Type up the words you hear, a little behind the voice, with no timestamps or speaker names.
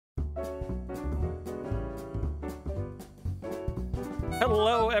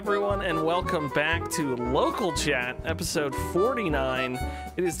Hello, everyone, and welcome back to Local Chat, episode 49.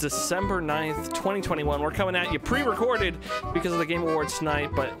 It is December 9th, 2021. We're coming at you pre-recorded because of the Game Awards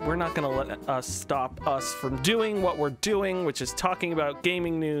tonight, but we're not going to let us stop us from doing what we're doing, which is talking about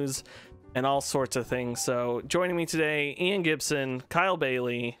gaming news and all sorts of things. So joining me today, Ian Gibson, Kyle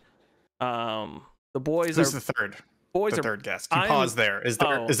Bailey, the boys Who's the third? The third guest. You pause there. Is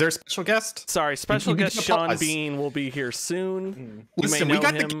there a special guest? Sorry, special guest Sean Bean will be here soon. Listen, we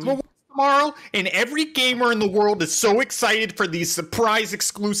got the Game Awards tomorrow, and every gamer in the world is so excited for these surprise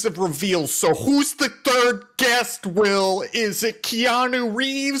exclusive reveals. So who's the third guest, Will? Is it Keanu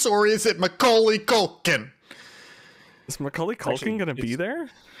Reeves or is it Macaulay Culkin? Is Macaulay Culkin going to be there?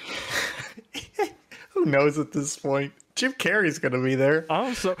 Who knows at this point? Jim Carrey's going to be there.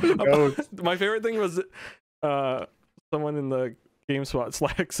 Oh, so my favorite thing was someone in the GameSpot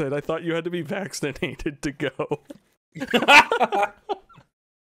Slack said, I thought you had to be vaccinated to go.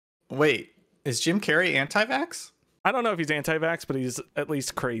 Wait, is Jim Carrey anti-vax? I don't know if he's anti-vax, but he's at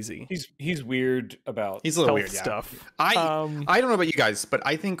least crazy. He's weird about he's a little weird stuff. I don't know about you guys, but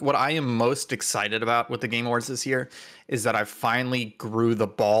I think what I am most excited about with the Game Awards this year is that I finally grew the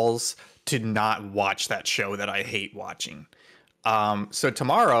balls to not watch that show that I hate watching. So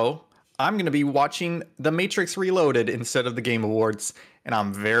tomorrow I'm going to be watching The Matrix Reloaded instead of the Game Awards, and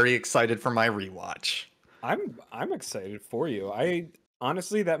I'm very excited for my rewatch. I'm excited for you.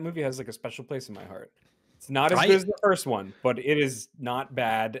 Honestly, that movie has like a special place in my heart. It's not as good as the first one, but it is not as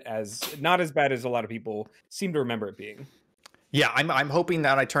bad as a lot of people seem to remember it being. Yeah, I'm hoping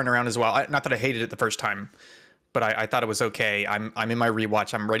that I turn around as well. Not that I hated it the first time, but I thought it was okay. I'm in my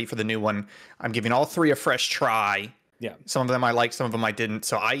rewatch. I'm ready for the new one. I'm giving all three a fresh try. Yeah, some of them I liked, some of them I didn't.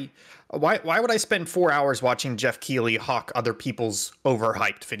 So why would I spend 4 hours watching Jeff Keighley hawk other people's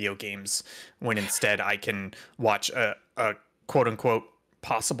overhyped video games when instead I can watch a quote unquote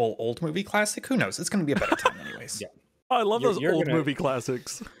possible old movie classic? Who knows? It's going to be a better time anyways. Yeah, I love those old movie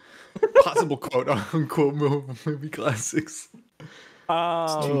classics. Possible quote unquote movie classics.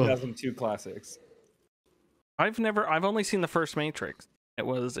 2002 classics. I've only seen the first Matrix. It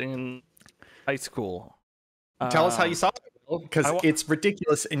was in high school. Tell us how you saw it, because it's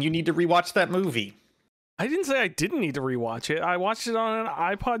ridiculous and you need to rewatch that movie. I didn't say I didn't need to rewatch it. I watched it on an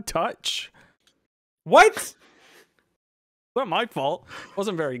iPod Touch. What? It's not my fault. It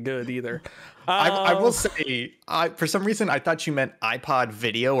wasn't very good either. I will say, for some reason, I thought you meant iPod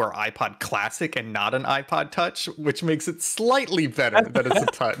Video or iPod Classic and not an iPod Touch, which makes it slightly better that it's a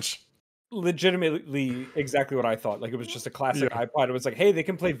Touch. Legitimately exactly what I thought. Like, it was just a classic iPod. It was like, hey, they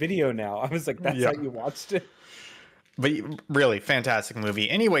can play video now. I was like, that's how you watched it. But really, fantastic movie.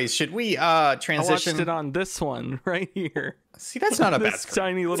 Anyways, should we transition? I watched it on this one right here. See, that's not a bad screen.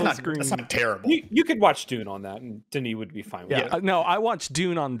 Tiny little screen. That's not terrible. You could watch Dune on that, and Denis would be fine with it. No, I watched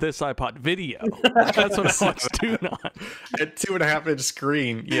Dune on this iPod Video. That's what I watched Dune on. A 2.5-inch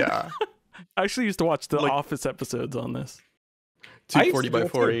screen, yeah. I actually used to watch the Office episodes on this. 240 by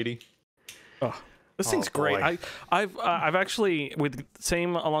 480. Oh, this thing's great. I've actually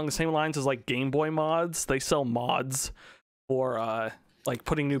along the same lines as like Game Boy mods. They sell mods for like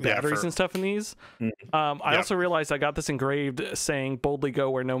putting new batteries and stuff in these. I also realized I got this engraved saying "Boldly go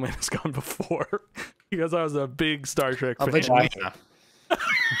where no man has gone before" because I was a big Star Trek fan.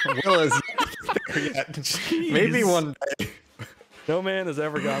 Will is there yet. Maybe one day. No man has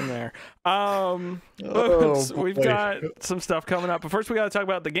ever gone there. We've got some stuff coming up, but first we got to talk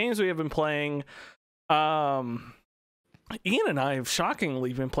about the games we have been playing. Ian and I have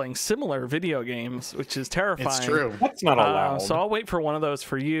shockingly been playing similar video games, which is terrifying. It's true. That's not allowed. So I'll wait for one of those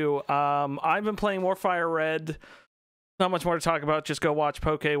for you. I've been playing more Fire Red. Not much more to talk about. Just go watch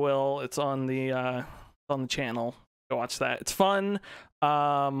Poke Will. It's on the channel. Go watch that. It's fun.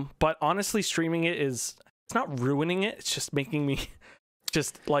 But honestly, streaming it's not ruining it. It's just making me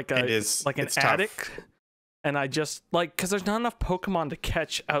just like an addict. Tough. And I just because there's not enough Pokemon to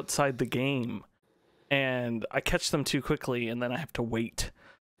catch outside the game. And I catch them too quickly, and then I have to wait.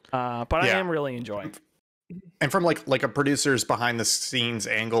 But I am really enjoying. And from like a producer's behind the scenes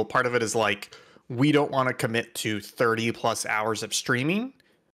angle, part of it is like we don't want to commit to 30+ hours of streaming,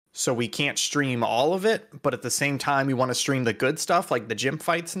 so we can't stream all of it. But at the same time, we want to stream the good stuff, like the gym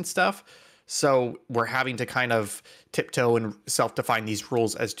fights and stuff. So we're having to kind of tiptoe and self-define these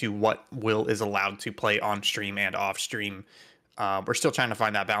rules as to what Will is allowed to play on stream and off stream. We're still trying to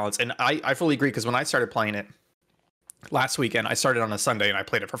find that balance. And I fully agree, because when I started playing it last weekend, I started on a Sunday and I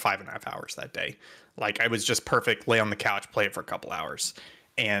played it for 5.5 hours that day. Like, I was just perfect, lay on the couch, play it for a couple hours.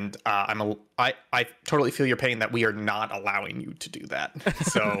 And I totally feel your pain that we are not allowing you to do that.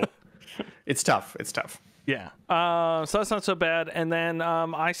 So it's tough. It's tough. Yeah. So that's not so bad. And then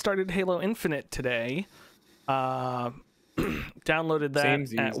I started Halo Infinite today. Downloaded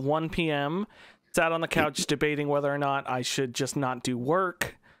that at 1 p.m. Sat on the couch debating whether or not I should just not do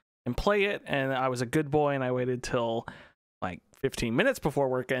work and play it. And I was a good boy, and I waited till like 15 minutes before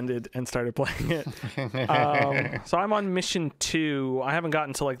work ended and started playing it. So I'm on mission 2. I haven't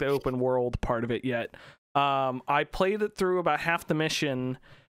gotten to like the open world part of it yet. I played it through about half the mission.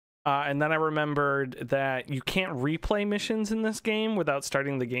 And then I remembered that you can't replay missions in this game without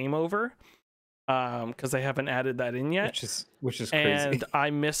starting the game over, because they haven't added that in yet. Which is crazy. And I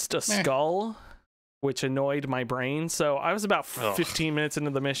missed a skull, which annoyed my brain. So I was about 15 minutes into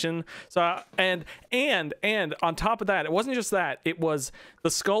the mission. So and on top of that, it wasn't just that. It was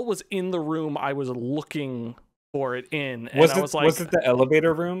the skull was in the room I was looking for it in. And I was like, was it the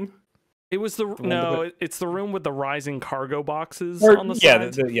elevator room? It was it's the room with the rising cargo boxes on the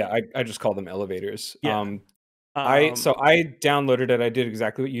side. I just call them elevators. Yeah. I downloaded it. I did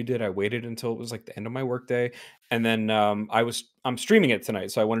exactly what you did. I waited until it was like the end of my workday, and then I'm streaming it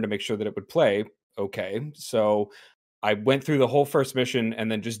tonight, so I wanted to make sure that it would play okay. So I went through the whole first mission and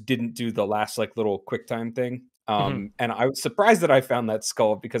then just didn't do the last like little quick time thing. And I was surprised that I found that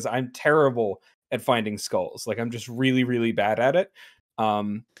skull, because I'm terrible at finding skulls. Like I'm just really, really bad at it.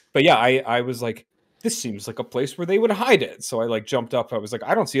 But yeah, I was like, this seems like a place where they would hide it. So I like jumped up. I was like,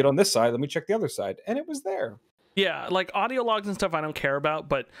 I don't see it on this side. Let me check the other side. And it was there. Yeah, like audio logs and stuff I don't care about,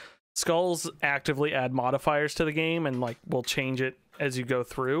 but skulls actively add modifiers to the game and like will change it as you go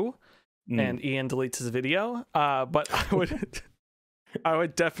through. And Ian deletes his video. But I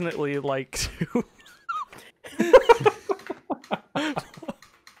would definitely like to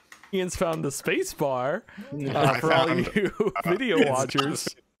Ian's found the space bar for all you video watchers.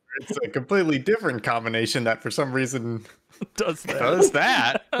 It's a completely different combination that for some reason does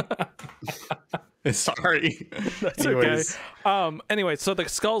that. Sorry. That's anyways. Okay. Anyway, so the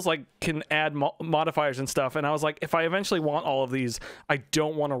skulls like can add modifiers and stuff, and I was like, if I eventually want all of these, I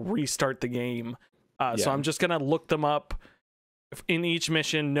don't want to restart the game. So I'm just gonna look them up in each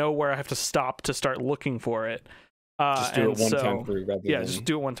mission, know where I have to stop to start looking for it. Just do it one time through. Just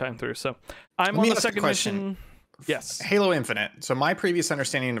do it one time through. So I'm on the second mission. Yes. Halo Infinite. So my previous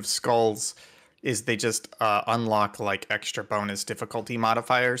understanding of skulls is they just unlock like extra bonus difficulty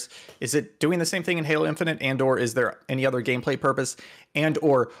modifiers. Is it doing the same thing in Halo Infinite, and or is there any other gameplay purpose, and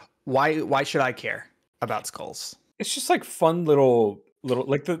or why should I care about skulls? It's just like fun little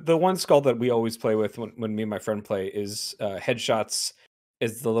like the one skull that we always play with when me and my friend play is headshots.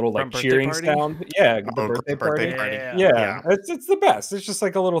 Is the little like cheering sound? Yeah, the birthday party. Yeah. It's the best. It's just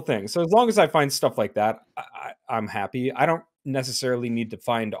like a little thing. So as long as I find stuff like that, I'm happy. I don't necessarily need to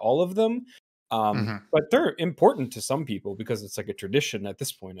find all of them, but they're important to some people because it's like a tradition at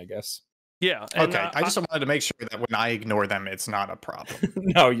this point, I guess. Yeah. And, okay. I just wanted to make sure that when I ignore them, it's not a problem.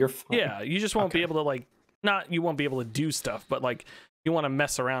 No, you're fine. Yeah, you just won't be able to like you won't be able to do stuff, but like you want to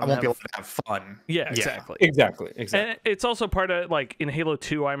mess around. I won't be able to have fun. Yeah, exactly. Exactly. And it's also part of like in Halo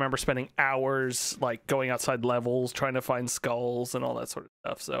 2, I remember spending hours like going outside levels trying to find skulls and all that sort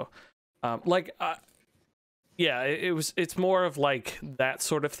of stuff. So it's more of like that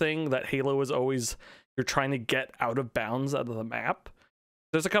sort of thing that Halo is always, you're trying to get out of bounds out of the map.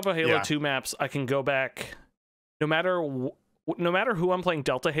 There's a couple of Halo 2 maps I can go back no matter who I'm playing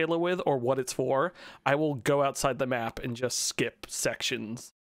Delta Halo with or what it's for. I will go outside the map and just skip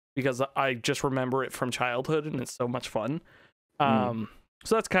sections because I just remember it from childhood and it's so much fun.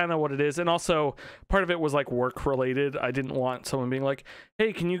 So that's kind of what it is. And also part of it was like work related. I didn't want someone being like,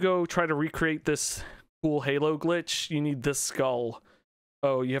 hey, can you go try to recreate this cool Halo glitch? You need this skull.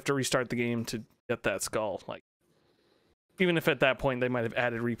 Oh, you have to restart the game to get that skull. Like, even if at that point they might have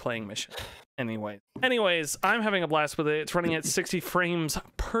added replaying mission. Anyways, I'm having a blast with it. It's running at 60 frames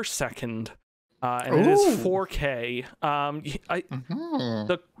per second. And it is 4K. Are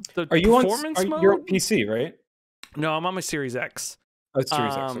you performance mode? You're on PC, right? No, I'm on my Series X. Oh, it's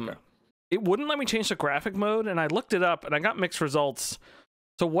Series X, okay. It wouldn't let me change the graphic mode, and I looked it up, and I got mixed results.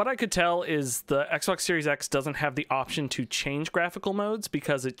 So what I could tell is the Xbox Series X doesn't have the option to change graphical modes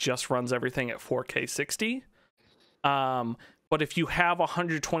because it just runs everything at 4K 60. But if you have a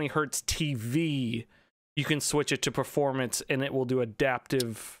 120 hertz TV, you can switch it to performance, and it will do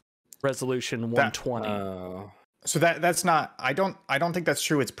adaptive resolution 120. So that's not. I don't think that's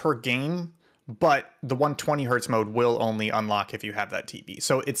true. It's per game, but the 120 hertz mode will only unlock if you have that TV.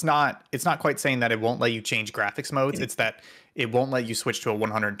 So it's not quite saying that it won't let you change graphics modes. It's that it won't let you switch to a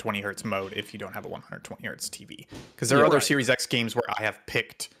 120 hertz mode if you don't have a 120 hertz TV. Because there are other Series X games where I have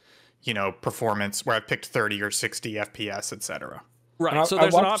picked, performance, where I've picked 30 or 60 FPS, etc. Right. So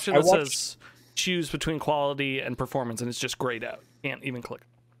there's an option that says choose between quality and performance, and it's just grayed out. Can't even click.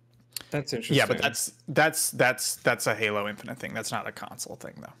 That's interesting. Yeah, but that's a Halo Infinite thing. That's not a console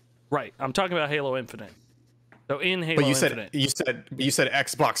thing, though. Right. I'm talking about Halo Infinite. So in Halo Infinite, you said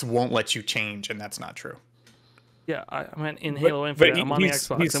Xbox won't let you change, and that's not true. Yeah, I meant in Halo Infinite. I'm on the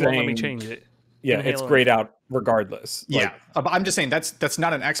Xbox. It won't let me change it. Yeah, it's grayed out regardless. Yeah, but I'm just saying that's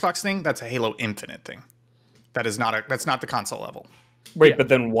not an Xbox thing. That's a Halo Infinite thing. That's not the console level. Wait, but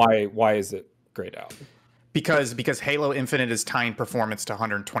then why is it grayed out? Because Halo Infinite is tying performance to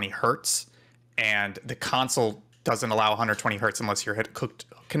 120 hertz, and the console doesn't allow 120 hertz unless you're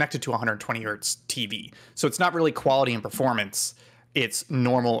connected to 120 hertz TV. So it's not really quality and performance. It's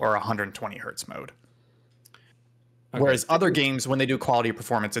normal or 120 hertz mode. Okay. Whereas other games, when they do quality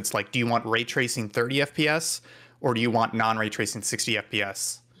performance, it's like, do you want ray tracing 30 FPS or do you want non-ray tracing 60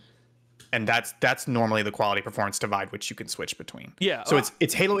 FPS? And that's normally the quality performance divide, which you can switch between. Yeah. So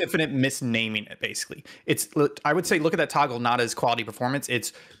it's Halo Infinite misnaming it, basically. I would say look at that toggle not as quality performance.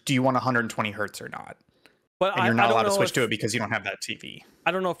 It's, do you want 120 hertz or not? But and you're not allowed to switch to it because you don't have that TV.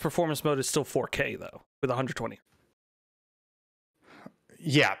 I don't know if performance mode is still 4K though with 120.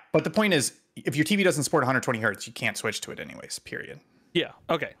 Yeah, but the point is, if your TV doesn't support 120 hertz, you can't switch to it anyways, period. Yeah,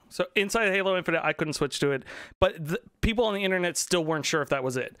 okay. So inside Halo Infinite, I couldn't switch to it, but people on the internet still weren't sure if that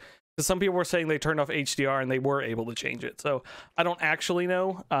was it. Because some people were saying they turned off HDR and they were able to change it. So I don't actually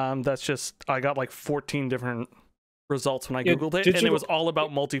know. That's just, I got like 14 different results when I Googled it, and it was all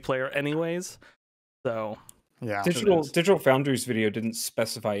about multiplayer anyways. So yeah, Digital Foundry's video didn't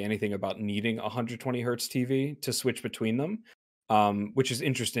specify anything about needing 120 hertz TV to switch between them. Which is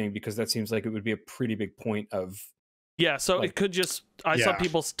interesting because that seems like it would be a pretty big point of. Yeah, so it could just. I saw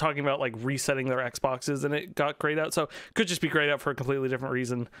people talking about like resetting their Xboxes and it got grayed out. So it could just be grayed out for a completely different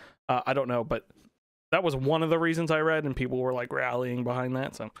reason. I don't know, but that was one of the reasons I read, and people were like rallying behind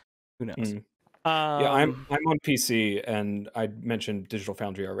that. So who knows? Yeah, I'm on PC, and I mentioned Digital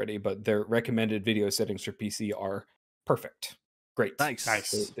Foundry already, but their recommended video settings for PC are perfect. Great. Nice.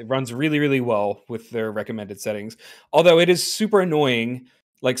 It runs really, really well with their recommended settings. Although it is super annoying.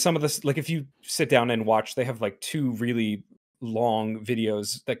 Like some of this, like if you sit down and watch, they have like 2 really long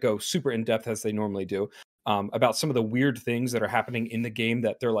videos that go super in depth as they normally do about some of the weird things that are happening in the game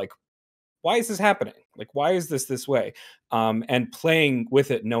that they're like, why is this happening? Like, why is this way? And playing with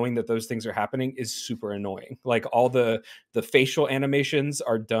it, knowing that those things are happening is super annoying. Like all the facial animations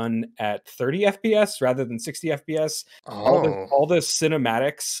are done at 30 FPS rather than 60 FPS. Oh. All the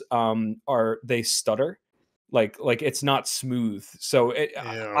cinematics they stutter. Like it's not smooth. So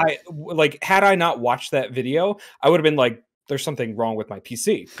I like, had I not watched that video, I would have been like, there's something wrong with my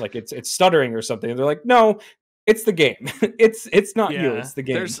PC. Like it's stuttering or something. And they're like, no, it's the game. it's not you. It's the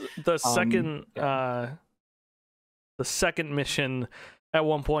game. There's the second mission. At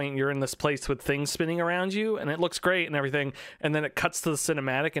one point, you're in this place with things spinning around you, and it looks great and everything. And then it cuts to the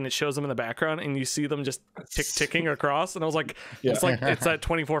cinematic, and it shows them in the background, and you see them just ticking across. And I was like, it's that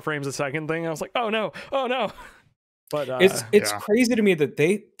 24 frames a second thing. I was like, oh no. But it's crazy to me that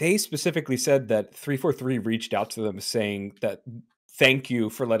they specifically said that 343 reached out to them saying that thank you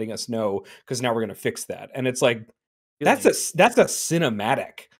for letting us know because now we're gonna fix that. And it's like that's a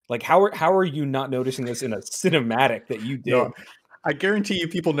cinematic. Like how are you not noticing this in a cinematic that you did? No. I guarantee you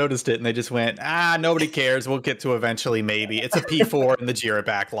people noticed it and they just went, nobody cares. We'll get to eventually, maybe. It's a P4 in the Jira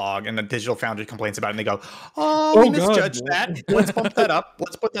backlog, and the Digital Foundry complains about it, and they go, we misjudged that. Let's bump that up.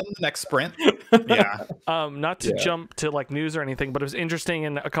 Let's put that in the next sprint. Yeah. Not to jump to like news or anything, but it was interesting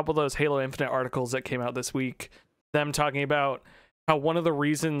in a couple of those Halo Infinite articles that came out this week, them talking about how one of the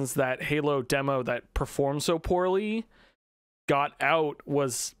reasons that Halo demo that performed so poorly got out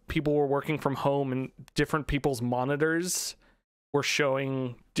was people were working from home and different people's monitors were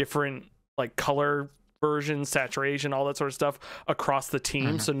showing different like color version, saturation, all that sort of stuff across the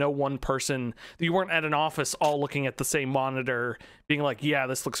team. So no one person, you weren't at an office all looking at the same monitor being like, yeah,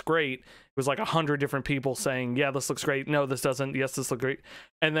 this looks great. It was like 100 different people saying, yeah, this looks great. No, this doesn't. Yes, this looks great.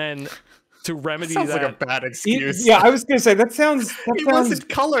 And then to remedy that, like a bad excuse. Yeah, I was gonna say that sounds. It wasn't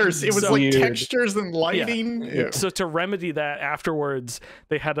colors. It was like textures and lighting. Yeah. So to remedy that afterwards,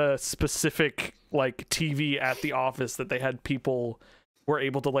 they had a specific like TV at the office that they had people were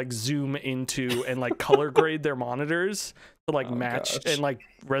able to like zoom into and like color grade their monitors to like match and like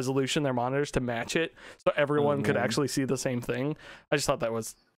resolution their monitors to match it, so everyone could actually see the same thing. I just thought that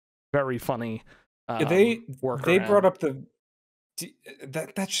was very funny. They brought up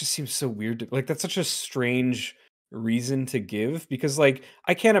that just seems so weird. Like that's such a strange reason to give, because like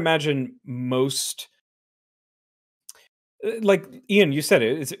I can't imagine most like Ian, you said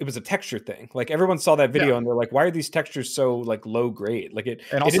it was a texture thing. Like everyone saw that video Yeah. and they're like, why are these textures so like low grade? Like it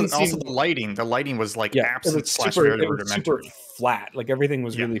And it also didn't seem the lighting. The lighting was like yeah, absent slash very it was super rudimentary. flat. Like everything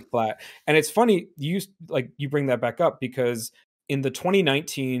was Yeah. really flat. And it's funny you bring that back up because in the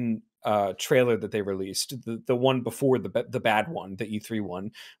 2019 trailer that they released, the one before the bad one, the E3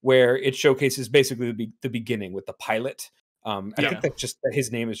 one, where it showcases basically the beginning with the pilot. I think that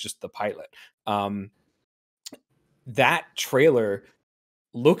his name is just the pilot. That trailer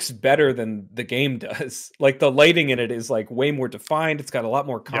looks better than the game does. Like the lighting in it is like way more defined. It's got a lot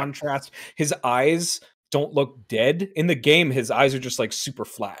more contrast. His eyes don't look dead. In the game, his eyes are just like super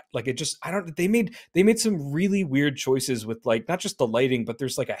flat. Like it just I don't they made some really weird choices with like not just the lighting, but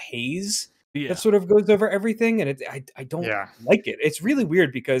there's like a haze that sort of goes over everything. And I don't like it. It's really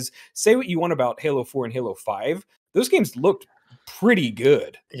weird because say what you want about Halo 4 and Halo 5, those games looked pretty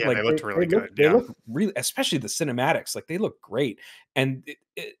good. Yeah, like they looked really good. They look really, especially the cinematics, like they look great. And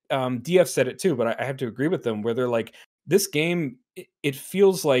DF said it too, but I have to agree with them where they're like, this game, it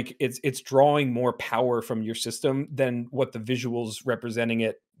feels like it's drawing more power from your system than what the visuals representing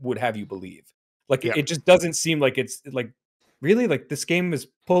it would have you believe. Like it just doesn't seem like it's like really like this game is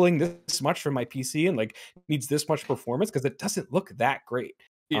pulling this much from my PC and like needs this much performance because it doesn't look that great.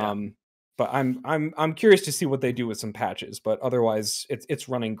 But I'm curious to see what they do with some patches. But otherwise, it's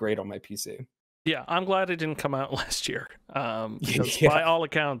running great on my PC. Yeah, I'm glad it didn't come out last year. Because by all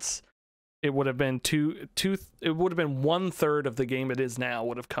accounts, it would have been it would have been 1/3 of the game it is now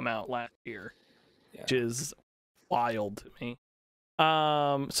would have come out last year, which is wild to me.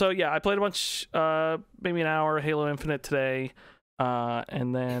 So yeah, I played a bunch, maybe an hour Halo Infinite today,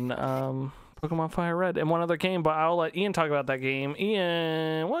 and then Pokemon Fire Red and one other game, but I'll let Ian talk about that game.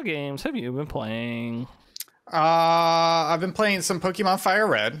 Ian, what games have you been playing? I've been playing some Pokemon Fire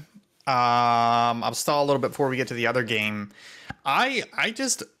Red. I'll stall a little bit before we get to the other game. I've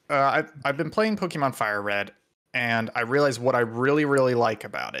been playing Pokemon Fire Red, and I realized what I really, really like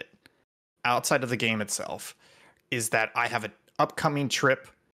about it, outside of the game itself, is that I have an upcoming trip,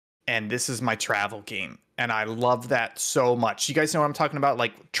 and this is my travel game. And I love that so much. You guys know what I'm talking about?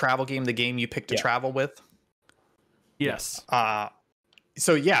 Like travel game, the game you pick to travel with? Yes.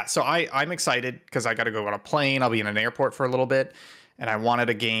 So I'm excited because I got to go on a plane. I'll be in an airport for a little bit, and I wanted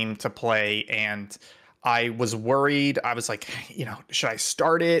a game to play. And I was worried. I was like, should I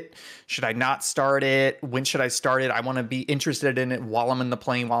start it? Should I not start it? When should I start it? I want to be interested in it while I'm in the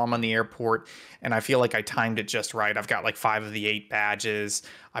plane, while I'm on the airport. And I feel like I timed it just right. I've got like 5 of the 8 badges.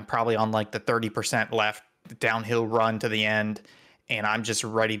 I'm probably on like the 30% left downhill run to the end. And I'm just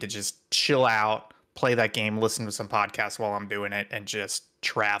ready to just chill out, play that game, listen to some podcasts while I'm doing it, and just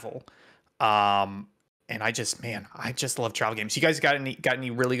travel. And I just love travel games. You guys got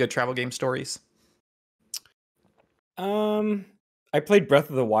any really good travel game stories? I played Breath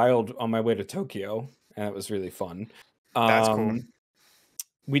of the Wild on my way to Tokyo, and it was really fun. That's cool.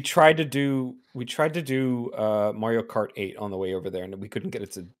 We tried to do Mario Kart 8 on the way over there, and we couldn't get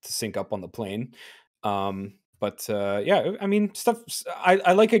it to sync up on the plane. But yeah, I mean, stuff.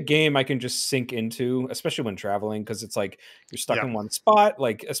 I like a game I can just sink into, especially when traveling, because it's like you're stuck in one spot.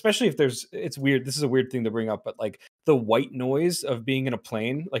 Like, especially if it's weird. This is a weird thing to bring up, but like the white noise of being in a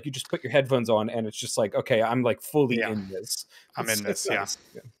plane, like you just put your headphones on, and it's just like, okay, I'm like fully in this. I'm in this. Nice.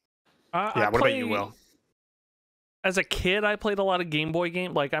 Yeah. What about you, Will? As a kid, I played a lot of Game Boy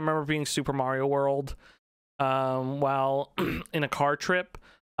games. Like I remember being Super Mario World, while in a car trip.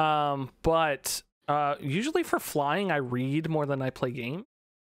 But usually for flying, I read more than I play game.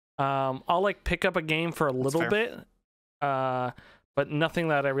 I'll like pick up a game for a little bit, but nothing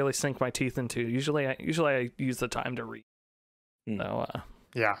that I really sink my teeth into. Usually I use the time to read. So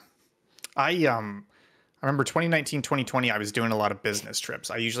yeah, I remember 2019, 2020. I was doing a lot of business trips.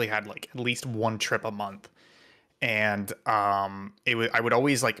 I usually had like at least one trip a month, and I would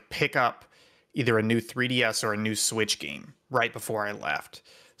always like pick up either a new 3DS or a new Switch game right before I left.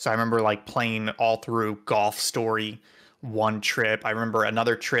 So I remember like playing all through Golf Story one trip. I remember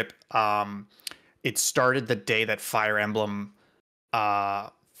another trip. It started the day that Fire Emblem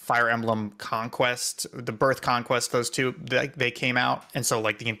Conquest, the Birth Conquest, those two, they came out. And so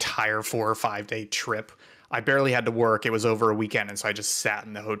like the entire 4 or 5 day trip, I barely had to work. It was over a weekend. And so I just sat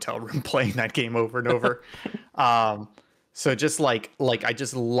in the hotel room playing that game over and over. So just like I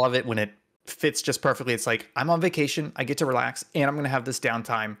just love it when it fits just perfectly. It's like I'm on vacation, I get to relax, and I'm gonna have this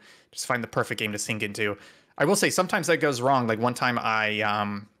downtime. Just find the perfect game to sink into. I will say sometimes that goes wrong. Like one time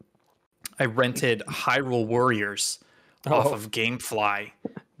I rented Hyrule Warriors off of GameFly,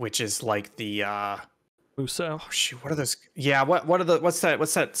 which is like the Muso. Oh shoot, what are those? Yeah, what's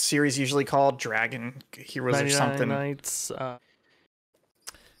that series usually called? Dragon Heroes or 99 something? Nights.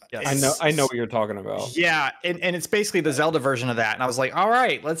 I know what you're talking about. Yeah, and it's basically the Zelda version of that. And I was like, all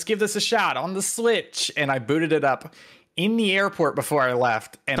right, let's give this a shot on the Switch. And I booted it up in the airport before I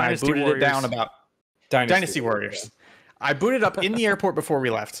left, and Dynasty I booted Warriors. it down about Dynasty Warriors. Yeah. I booted up in the airport before we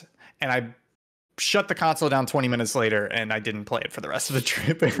left, and I shut the console down 20 minutes later, and I didn't play it for the rest of the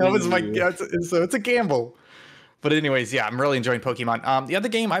trip. That was so it's a gamble. But anyways, yeah, I'm really enjoying Pokemon. The other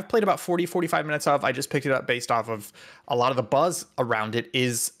game I've played about 45 minutes of, I just picked it up based off of a lot of the buzz around it,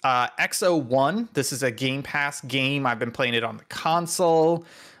 is XO1. This is a Game Pass game. I've been playing it on the console.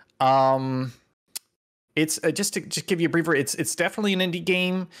 It's just to give you a briefer, it's definitely an indie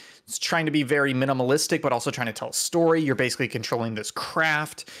game. It's trying to be very minimalistic, but also trying to tell a story. You're basically controlling this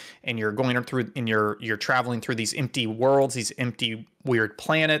craft, and you're going through, and you're traveling through these empty worlds, these empty weird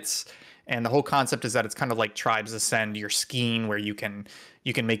planets. And the whole concept is that it's kind of like Tribes Ascend. You're skiing, where you can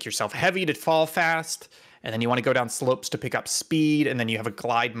make yourself heavy to fall fast, and then you want to go down slopes to pick up speed, and then you have a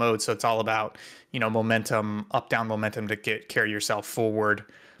glide mode, so it's all about, momentum, up down momentum to carry yourself forward.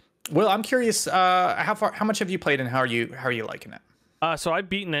 Well, I'm curious, how much have you played, and how are you liking it? So I've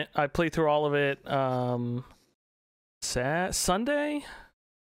beaten it. I played through all of it Sunday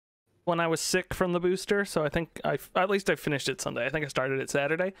when I was sick from the booster. So I think at least I finished it Sunday. I think I started it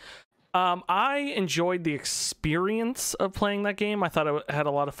Saturday. I enjoyed the experience of playing that game. I thought it had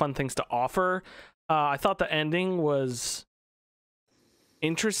a lot of fun things to offer. I thought the ending was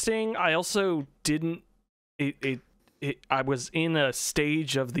interesting. I also didn't. I was in a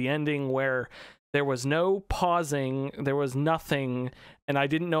stage of the ending where there was no pausing, there was nothing, and I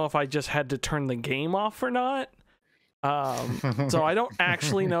didn't know if I just had to turn the game off or not. So I don't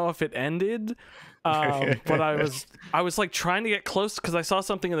actually know if it ended. But I was like trying to get close because I saw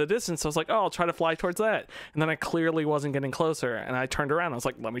something in the distance. So I was like, oh, I'll try to fly towards that. And then I clearly wasn't getting closer. And I turned around. I was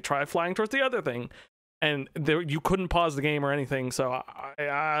like, let me try flying towards the other thing. And you couldn't pause the game or anything. So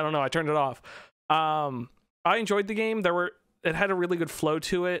I don't know. I turned it off. I enjoyed the game. It had a really good flow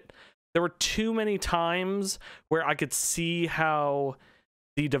to it. There were too many times where I could see how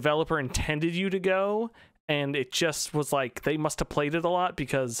the developer intended you to go. And it just was like, they must have played it a lot,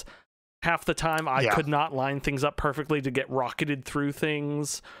 because half the time I could not line things up perfectly to get rocketed through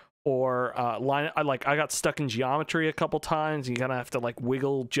things, or I got stuck in geometry a couple times. You kind of have to like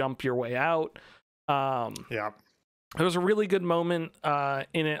wiggle jump your way out. There was a really good moment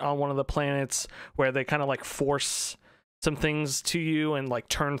in it on one of the planets where they kind of like force some things to you and like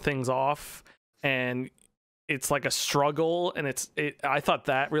turn things off, and it's like a struggle, and I thought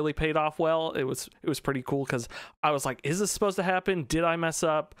that really paid off well. It was pretty cool, because I was like, is this supposed to happen? Did I mess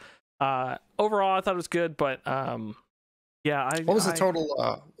up? Overall, I thought it was good, but yeah. What was the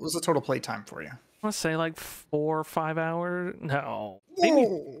total play time for you? I want to say like 4 or 5 hours. No,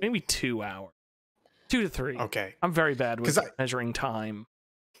 maybe 2 hours, 2 to 3. Okay, I'm very bad with measuring time.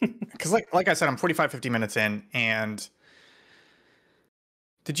 Because like I said, I'm 50 minutes in, and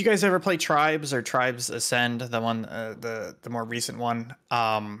did you guys ever play Tribes or Tribes Ascend, the one, the more recent one?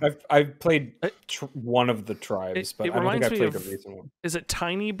 I've played one of the Tribes, but I don't think I played the recent one. Is it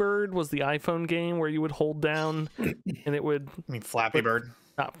Tiny Bird? Was the iPhone game where you would hold down and it would? I mean Flappy Bird?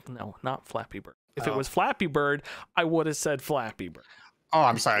 Not Flappy Bird. If it was Flappy Bird, I would have said Flappy Bird. Oh,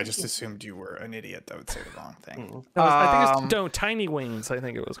 I'm sorry. I just assumed you were an idiot that would say the wrong thing. I think it's Tiny Wings. I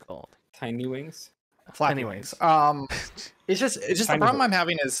think it was called Tiny Wings. Flappy Wings. It's just the problem I'm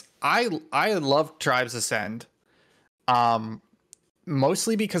having is I love Tribes Ascend,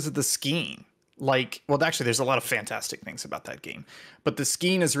 mostly because of the skiing. Actually, there's a lot of fantastic things about that game, but the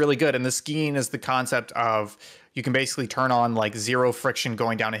skiing is really good, and the skiing is the concept of you can basically turn on like zero friction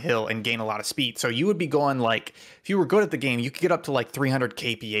going down a hill and gain a lot of speed. So you would be going like, if you were good at the game, you could get up to like 300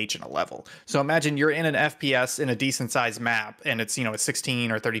 kph in a level. So imagine you're in an FPS in a decent sized map, and it's, a 16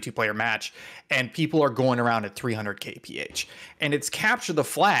 or 32 player match, and people are going around at 300 kph, and it's capture the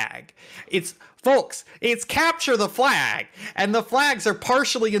flag. It's capture the flag, and the flags are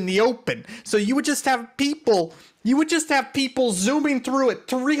partially in the open. So you would just have people zooming through at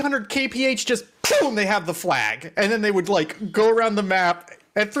 300 kph, just boom, they have the flag. And then they would like go around the map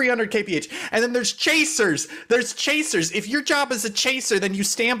at 300 kph. And then there's chasers. If your job is a chaser, then you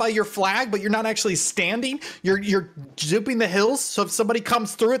stand by your flag, but you're not actually standing. You're zooping the hills. So if somebody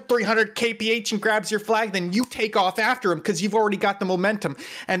comes through at 300 kph and grabs your flag, then you take off after them because you've already got the momentum.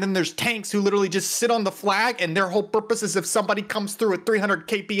 And then there's tanks who literally just sit on the flag, and their whole purpose is if somebody comes through at 300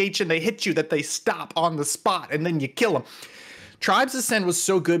 kph and they hit you, that they stop on the spot, and then you kill them. Tribes Ascend was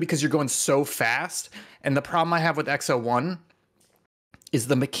so good because you're going so fast. And the problem I have with XO1 is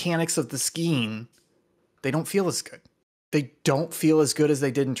the mechanics of the skiing they don't feel as good. They don't feel as good as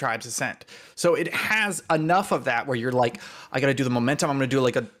they did in Tribes Ascent. So it has enough of that where you're like, I got to do the momentum. I'm going to do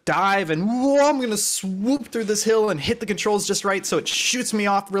like a dive and whoa, I'm going to swoop through this hill and hit the controls just right. So it shoots me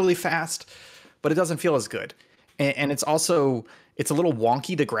off really fast, but it doesn't feel as good. And it's also, it's a little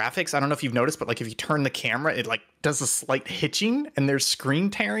wonky, the graphics. I don't know if you've noticed, but like if you turn the camera, it like does a slight hitching and there's screen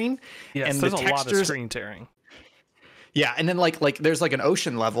tearing. Yes, and there's the a lot of textures, screen tearing. yeah, and then like there's like an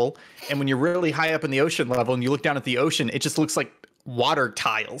ocean level, and when you're really high up in the ocean level and you look down at the ocean, it just looks like water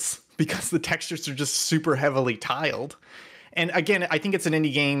tiles because the textures are just super heavily tiled. And again, I think it's an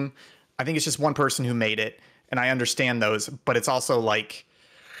indie game. I think it's just one person who made it, and I understand those, but it's also like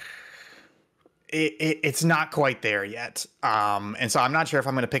it's not quite there yet. And so I'm not sure if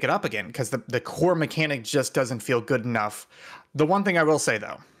I'm going to pick it up again because the core mechanic just doesn't feel good enough. The one thing I will say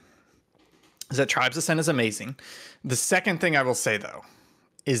though is that Tribes Ascent is amazing. The second thing I will say, though,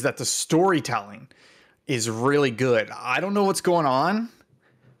 is that the storytelling is really good. I don't know what's going on,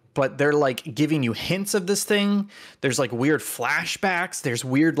 but they're like giving you hints of this thing. There's like weird flashbacks. There's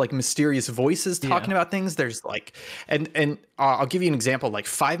weird like mysterious voices talking about things. There's like, and I'll give you an example. Like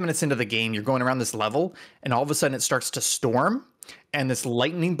 5 minutes into the game, you're going around this level, and all of a sudden it starts to storm. And this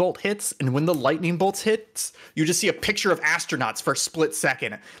lightning bolt hits, and when the lightning bolts hits, you just see a picture of astronauts for a split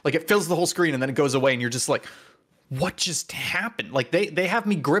second. Like it fills the whole screen, and then it goes away, and you're just like, what just happened? Like they have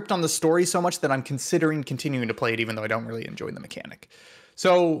me gripped on the story so much that I'm considering continuing to play it, even though I don't really enjoy the mechanic.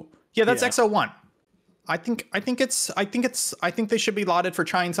 So yeah, that's XO1. I think they should be lauded for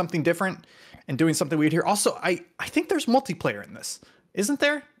trying something different and doing something weird here. Also, I think there's multiplayer in this, isn't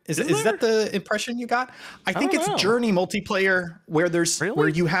there? Is that the impression you got? I think it's Journey multiplayer where where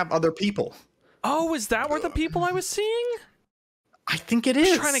you have other people. Oh, is that where the people I was seeing? I think it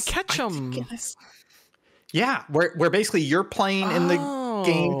is. Trying to catch them. Yeah, where basically you're playing in the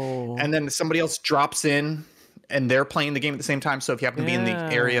game, and then somebody else drops in, and they're playing the game at the same time. So if you happen to be in the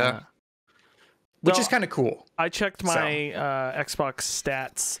area, which is kind of cool. I checked my Xbox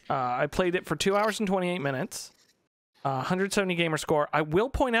stats. I played it for 2 hours and 28 minutes. 170 gamer score. I will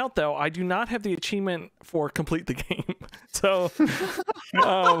point out though, I do not have the achievement for complete the game. So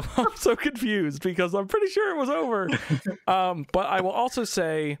I'm so confused because I'm pretty sure it was over. But I will also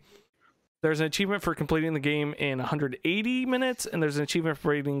say there's an achievement for completing the game in 180 minutes, and there's an achievement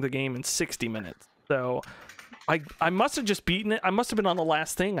for completing the game in 60 minutes. So I must have just beaten it. I must have been on the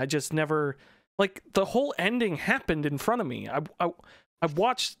last thing. I just never, like, the whole ending happened in front of me. I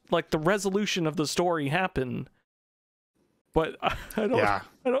watched like the resolution of the story happen. But I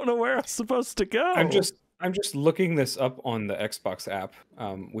don't know where I'm supposed to go. I'm just looking this up on the Xbox app,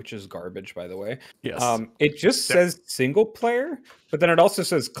 which is garbage, by the way. Yes. It just says single player, but then it also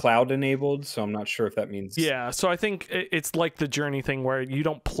says cloud enabled, so I'm not sure if that means. Yeah, so I think it's like the Journey thing where you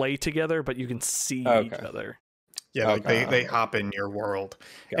don't play together, but you can see each other. Yeah, like they hop in your world.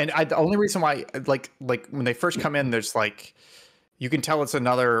 Gotcha. And the only reason why, like when they first come in, there's like, you can tell it's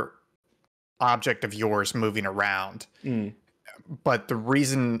another object of yours moving around. But the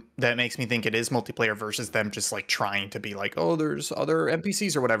reason that makes me think it is multiplayer versus them just like trying to be like, oh, there's other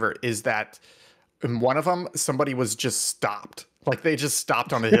NPCs or whatever, is that in one of them, somebody was just stopped. Like they just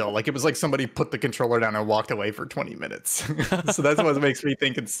stopped on the hill. Like it was like somebody put the controller down and walked away for 20 minutes. So that's what makes me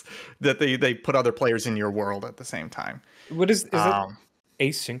think it's that they put other players in your world at the same time. What is it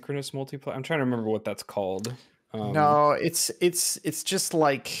asynchronous multiplayer? I'm trying to remember what that's called. No, it's just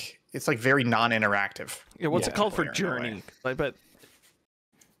like, it's like very non-interactive. Yeah, what's it called for Journey? But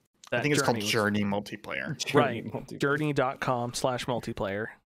I think it's called Journey multiplayer. Right. Journey.com/multiplayer.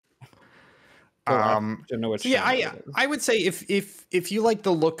 I would say if you like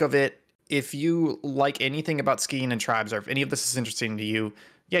the look of it, if you like anything about skiing and Tribes, or if any of this is interesting to you,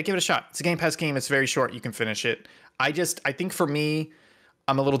 yeah, give it a shot. It's a Game Pass game. It's very short. You can finish it. I think for me,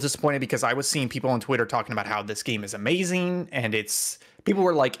 I'm a little disappointed because I was seeing people on Twitter talking about how this game is amazing, and people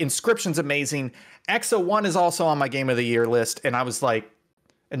were like, Inscription's amazing. XO1 is also on my Game of the Year list, and I was like,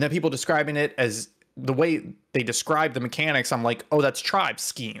 and then people describing it as the way they describe the mechanics, I'm like, oh, that's Tribes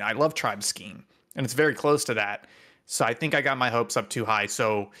skiing. I love Tribes skiing, and it's very close to that. So I think I got my hopes up too high.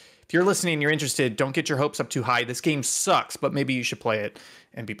 So if you're listening and you're interested, don't get your hopes up too high. This game sucks, but maybe you should play it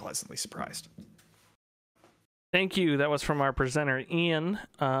and be pleasantly surprised. Thank you. That was from our presenter, Ian,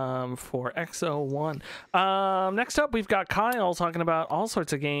 for XO1. Next up, we've got Kyle talking about all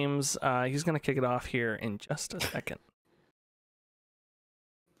sorts of games. He's going to kick it off here in just a second.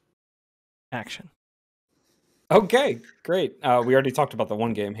 Action. Okay, great. We already talked about the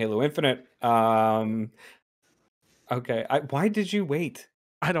one game, Halo Infinite. Okay, why did you wait?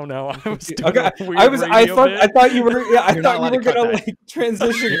 I don't know. I was I thought you were. Yeah, I thought you were gonna like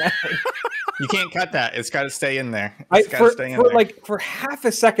transition that. You can't cut that. It's got to stay in there. It's got to stay in there. Like for half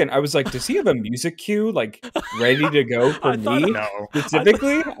a second, I was like, "Does he have a music cue like ready to go for me?" No.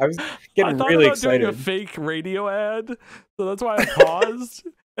 Specifically, I was getting really excited. Doing a fake radio ad, so that's why I paused,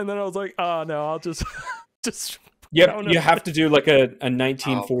 and then I was like, "Oh no, I'll just." Yep, you have to do like a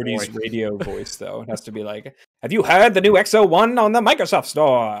 1940s radio voice though. It has to be like, "Have you heard the new XO1 on the Microsoft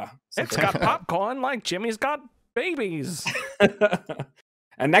Store? It's got popcorn like Jimmy's got babies."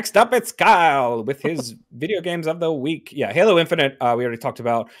 And next up, it's Kyle with his video games of the week. Yeah, Halo Infinite. We already talked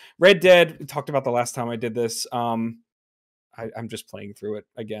about Red Dead. We talked about the last time I did this. I'm just playing through it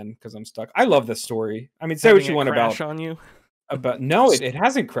again because I'm stuck. I love this story. I mean, say what you want about on you. But no, it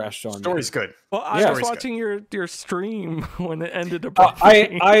hasn't crashed on me. Story's good. Well, I was watching your stream when it ended up.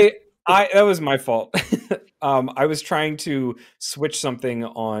 I that was my fault. I was trying to switch something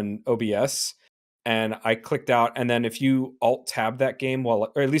on OBS. And I clicked out, and then if you alt tab that game or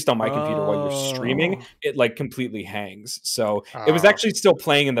at least on my computer while you're streaming, it like completely hangs. So it was actually still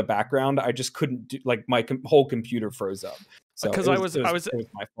playing in the background. I just couldn't do, like my whole computer froze up. So because it was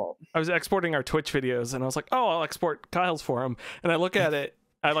my fault. I was exporting our Twitch videos, and I was like, "Oh, I'll export Kyle's for him." And I look at it.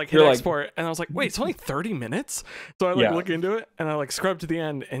 I like hit export, and I was like, "Wait, it's only 30 minutes." So I look into it, and I like scrub to the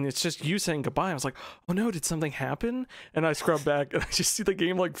end, and it's just you saying goodbye. I was like, "Oh no, did something happen?" And I scrub back, and I just see the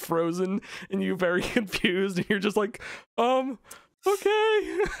game like frozen, and you very confused, and you're just like,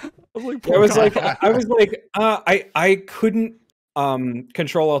 okay. I couldn't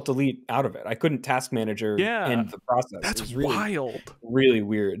Control Alt Delete out of it. I couldn't Task Manager in the process. That's really wild. Really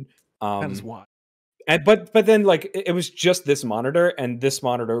weird. That is wild. And but then like it was just this monitor, and this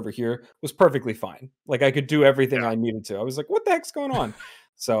monitor over here was perfectly fine. Like I could do everything I needed to. I was like, what the heck's going on?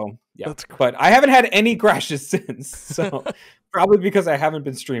 So yeah, but I haven't had any crashes since. So probably because I haven't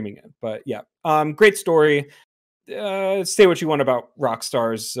been streaming it. But yeah, great story. Say what you want about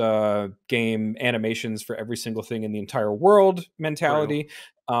Rockstar's game animations for every single thing in the entire world mentality.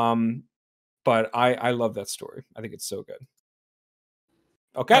 But I love that story. I think it's so good.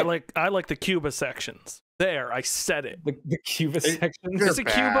 Okay. I like the Cuba sections. There, I said it. The Cuba sections. Is it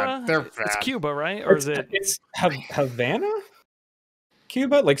Cuba? They're bad. It's Cuba, right? Or is it? It's Havana.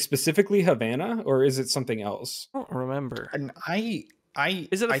 Cuba, like specifically Havana, or is it something else? I don't remember. And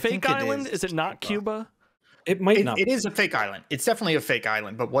is it a fake island? Is it not Cuba? It might not. It is a fake island. It's definitely a fake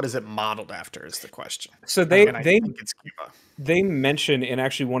island, but what is it modeled after is the question. So I think it's Cuba. They mention in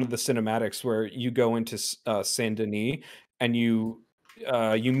actually one of the cinematics where you go into Saint Denis and you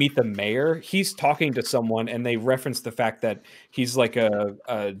meet the mayor. He's talking to someone, and they reference the fact that he's like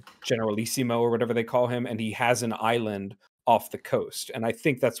a generalissimo or whatever they call him, and he has an island off the coast. And I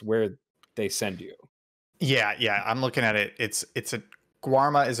think that's where they send you. Yeah. I'm looking at it. It's a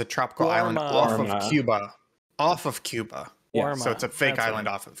Guarma is a tropical island off of Cuba. Off of Cuba. Yeah. So it's a fake island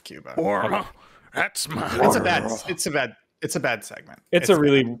off of Cuba. Guarma. That's my. It's a bad segment. It's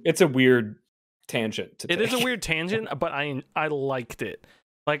a weird tangent to take. It is a weird tangent, but I liked it.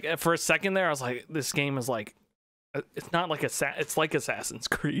 Like for a second there, I was like, this game is like, it's not like it's like Assassin's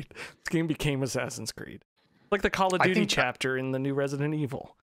Creed. This game became Assassin's Creed, like the Call of Duty chapter in the new Resident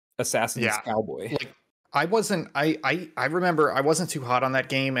Evil. Assassin's Cowboy. Like I remember I wasn't too hot on that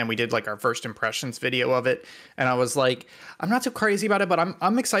game, and we did like our first impressions video of it, and I was like, I'm not too crazy about it, but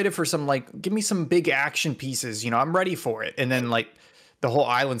I'm excited for some, like, give me some big action pieces, I'm ready for it. And then like the whole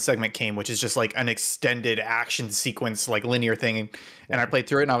island segment came, which is just like an extended action sequence, like linear thing. And I played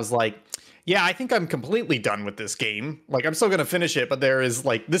through it, and I was like, yeah, I think I'm completely done with this game. Like, I'm still going to finish it, but there is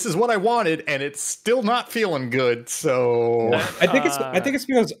like, this is what I wanted, and it's still not feeling good. So I think it's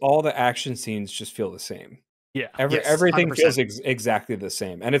because all the action scenes just feel the same. Yeah. Everything 100%. Feels exactly the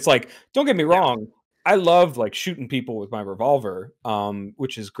same. And it's like, don't get me wrong. I love like shooting people with my revolver,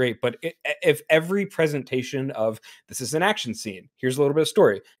 which is great. But if every presentation of this is an action scene, here's a little bit of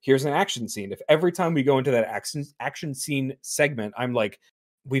story, here's an action scene. If every time we go into that action scene segment, I'm like,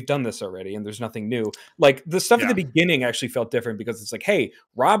 we've done this already and there's nothing new. Like the stuff at the beginning actually felt different because it's like, hey,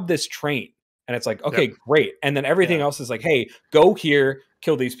 rob this train. And it's like, okay, great. And then everything else is like, hey, go here,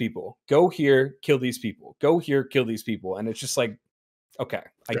 kill these people. Go here, kill these people. Go here, kill these people. And it's just like, okay,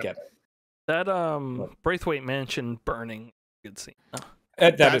 I get it. That Braithwaite Mansion burning, good scene.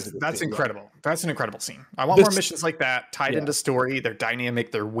 That's incredible. Yeah. That's an incredible scene. I want more missions like that tied into story. They're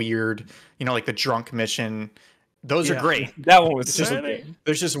dynamic. They're weird. Like the drunk mission. Those are great. That one was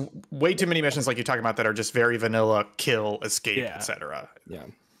there's just way too many missions like you talk about that are just very vanilla, kill, escape, etc. Yeah.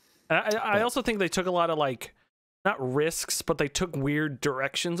 I also think they took a lot of like, not risks, but they took weird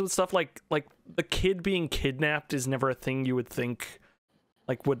directions with stuff. Like the kid being kidnapped is never a thing you would think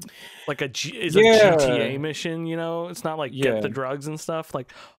Like would like a Yeah. GTA mission, you know? It's not like get the drugs and stuff.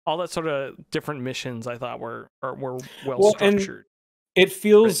 Like all that sort of different missions I thought were well structured. And it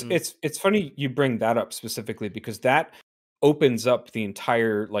feels it's funny you bring that up specifically because that opens up the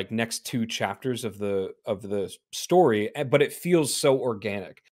entire like next 2 chapters of the story, but it feels so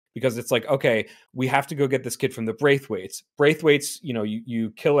organic because it's like, okay, we have to go get this kid from the Braithwaites, you know,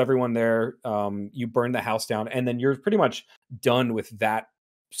 you kill everyone there, you burn the house down, and then you're pretty much done with that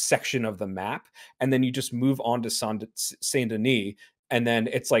section of the map, and then you just move on to Saint Denis, and then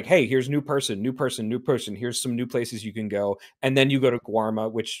it's like, hey, here's new person, here's some new places you can go, and then you go to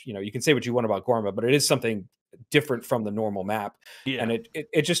Guarma, which, you know, you can say what you want about Guarma, but it is something different from the normal map. And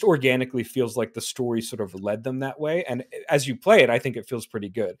it just organically feels like the story sort of led them that way, and as you play it, I think it feels pretty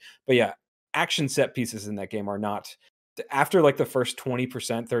good. But yeah, action set pieces in that game are not, after like the first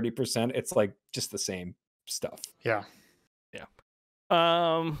 20%, 30%, it's like just the same stuff.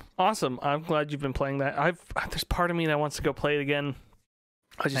 Awesome. I'm glad you've been playing that. There's part of me that wants to go play it again.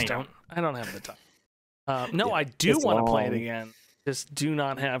 I just don't have the time. No, I do want to play it again. Just do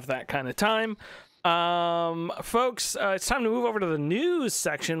not have that kind of time. Folks, it's time to move over to the news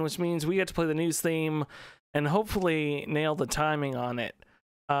section, which means we get to play the news theme and hopefully nail the timing on it.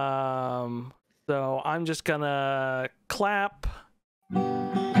 So I'm just gonna clap.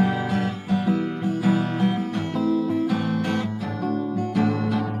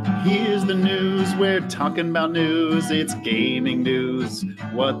 Here's the news, we're talking about news, it's gaming news.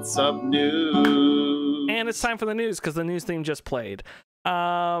 What's up, news? And it's time for the news, because the news theme just played.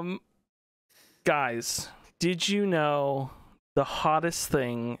 Guys, did you know the hottest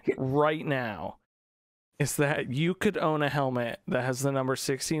thing right now is that you could own a helmet that has the number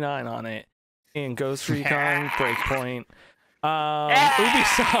 69 on it in Ghost Recon Breakpoint?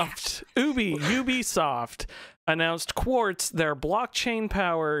 Ubisoft announced Quartz, their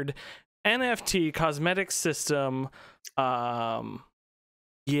blockchain-powered NFT cosmetic system. Yeah,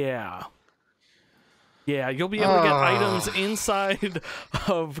 you'll be able to get items inside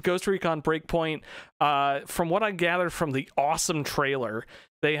of Ghost Recon Breakpoint. From what I gathered from the awesome trailer,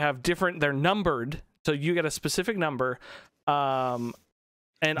 they have they're numbered, so you get a specific number. And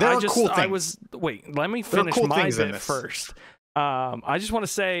wait, let me finish my bit first. I just want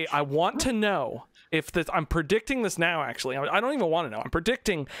to say, I want to know if this, I'm predicting this now, actually. I don't even want to know. I'm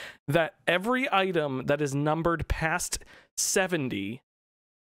predicting that every item that is numbered past 70,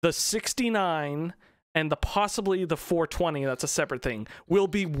 the 69, and possibly the 420, that's a separate thing, will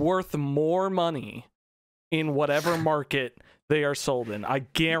be worth more money in whatever market they are sold in. I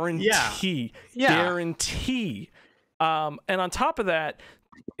guarantee. Guarantee. And on top of that,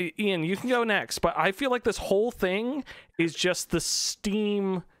 Ian, you can go next, but I feel like this whole thing is just the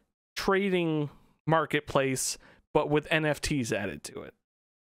Steam trading marketplace, but with NFTs added to it.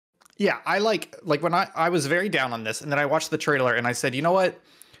 Yeah, I like when I was very down on this, and then I watched the trailer and I said, you know what?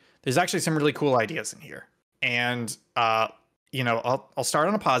 There's actually some really cool ideas in here. And you know, I'll start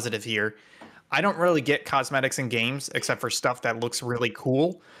on a positive here. I don't really get cosmetics in games except for stuff that looks really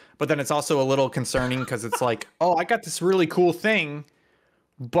cool. But then it's also a little concerning because it's like, oh, I got this really cool thing,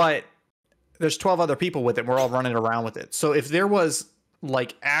 but there's 12 other people with it. We're all running around with it. So if there was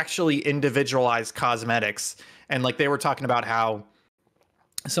like actually individualized cosmetics, and like they were talking about how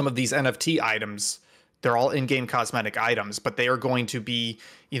some of these NFT items, they're all in-game cosmetic items, but they are going to be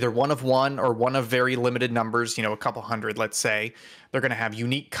either one of one or one of very limited numbers, you know, a couple hundred, let's say. They're going to have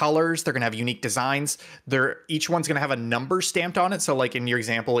unique colors. They're going to have unique designs. Each one's going to have a number stamped on it. So like in your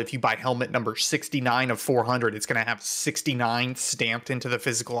example, if you buy helmet number 69 of 400, it's going to have 69 stamped into the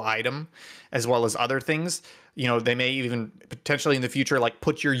physical item, as well as other things. You know, they may even potentially in the future, like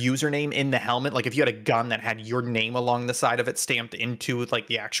put your username in the helmet. Like if you had a gun that had your name along the side of it stamped into like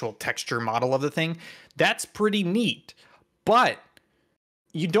the actual texture model of the thing, that's pretty neat. But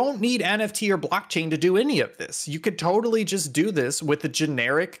you don't need NFT or blockchain to do any of this. You could totally just do this with a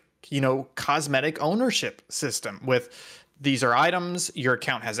generic, you know, cosmetic ownership system with these are items, your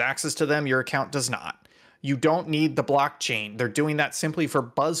account has access to them, your account does not. You don't need the blockchain. They're doing that simply for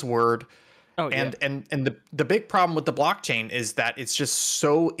buzzword. Oh, yeah. And the big problem with the blockchain is that it's just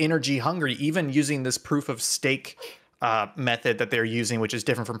so energy hungry, even using this proof of stake method that they're using, which is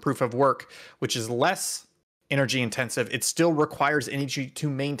different from proof of work, which is less energy intensive. It still requires energy to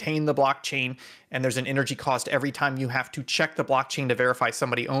maintain the blockchain, and there's an energy cost every time you have to check the blockchain to verify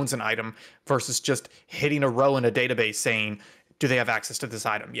somebody owns an item versus just hitting a row in a database saying, do they have access to this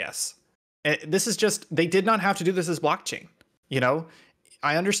item? Yes. This is just, they did not have to do this as blockchain. You know,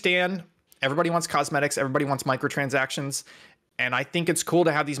 I understand everybody wants cosmetics, everybody wants microtransactions, and I think it's cool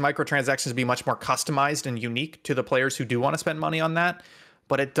to have these microtransactions be much more customized and unique to the players who do want to spend money on that.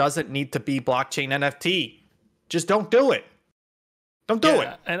 but it doesn't need to be blockchain NFT. Just don't do it. Don't do it.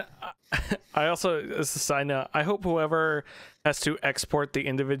 And I also, as a side note, I hope whoever has to export the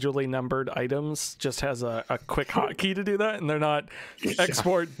individually numbered items just has a quick hotkey to do that, and they're not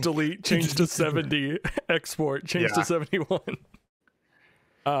export, delete, change to 70, export, change to 71.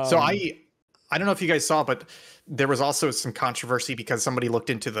 So I don't know if you guys saw, but there was also some controversy because somebody looked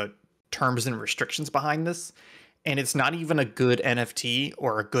into the terms and restrictions behind this, and it's not even a good NFT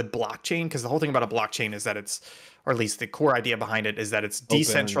or a good blockchain, because the whole thing about a blockchain is that it's, or at least the core idea behind it is that it's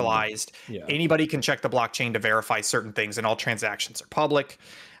decentralized. Anybody can check the blockchain to verify certain things, and all transactions are public.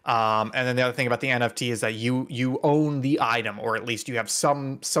 And then the other thing about the NFT is that you own the item, or at least you have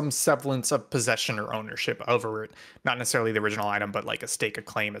some semblance of possession or ownership over it. Not necessarily the original item, but like a stake, a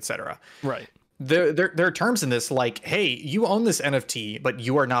claim, etc. Right. There are terms in this like, hey, you own this NFT, but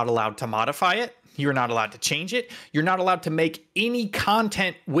you are not allowed to modify it. You're not allowed to change it. You're not allowed to make any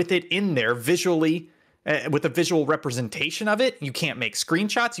content with it in there visually, with a visual representation of it. You can't make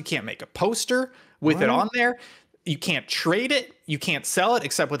screenshots. You can't make a poster with it on there. You can't trade it. You can't sell it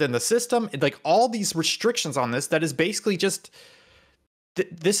except within the system. Like all these restrictions on this, that is basically just,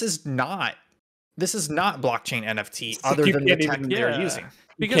 this is not blockchain NFT other than the tech they're using.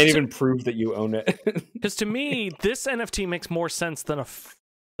 You can't even prove that you own it. Because to me, this NFT makes more sense than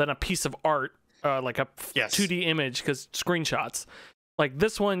a piece of art, like a 2D image, because screenshots. Like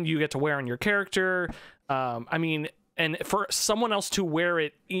this one, you get to wear on your character. I mean, and for someone else to wear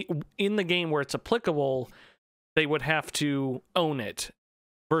it in the game where it's applicable, they would have to own it.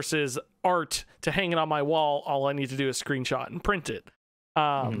 Versus art, to hang it on my wall, all I need to do is screenshot and print it.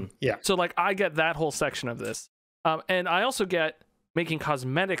 So like I get that whole section of this, and I also get making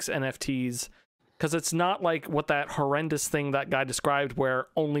cosmetics NFTs, because it's not like what that horrendous thing that guy described where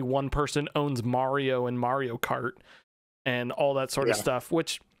only one person owns Mario and Mario Kart and all that sort of stuff,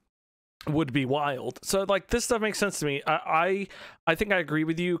 which would be wild. So like this stuff makes sense to me. I think I agree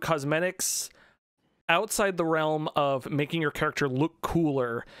with you. Cosmetics outside the realm of making your character look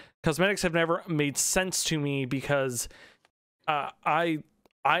cooler, cosmetics have never made sense to me, because I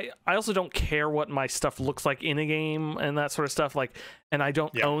also don't care what my stuff looks like in a game and that sort of stuff. Like, and I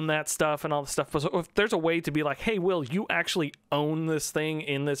don't own that stuff and all the stuff. But so if there's a way to be like, hey, Will, you actually own this thing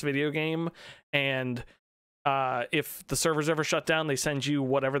in this video game, and if the servers ever shut down, they send you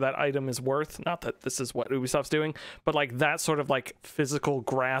whatever that item is worth. Not that this is what Ubisoft's doing, but like that sort of like physical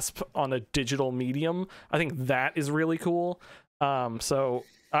grasp on a digital medium, I think that is really cool. So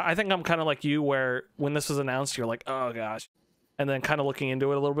I think I'm kind of like you, where when this was announced, you're like, oh gosh. And then kind of looking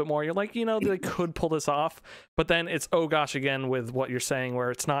into it a little bit more, you're like, you know, they could pull this off. But then it's, oh gosh, again, with what you're saying,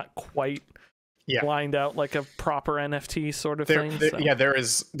 where it's not quite lined out like a proper NFT sort of thing. So. Yeah,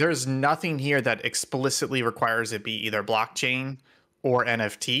 there's nothing here that explicitly requires it be either blockchain or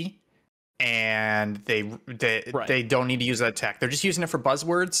NFT. And they don't need to use that tech. They're just using it for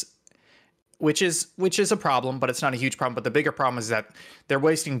buzzwords, which is a problem, but it's not a huge problem. But the bigger problem is that they're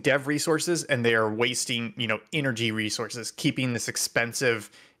wasting dev resources, and they are wasting, energy resources, keeping this expensive,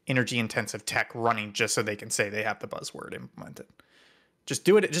 energy intensive tech running just so they can say they have the buzzword implemented. Just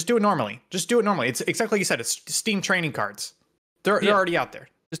do it. Just do it normally. Just do it normally. It's exactly like you said. It's Steam trading cards. They're already out there.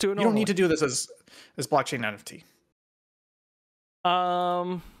 Just do it normally. You don't need to do this as blockchain NFT.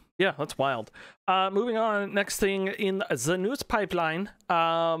 Yeah, that's wild. Moving on, next thing in the news pipeline,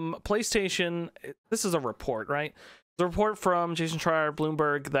 PlayStation, this is a report, right? The report from Jason Schreier,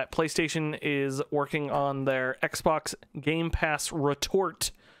 Bloomberg, that PlayStation is working on their Xbox Game Pass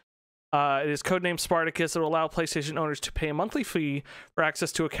Retort. It is codenamed Spartacus. It will allow PlayStation owners to pay a monthly fee for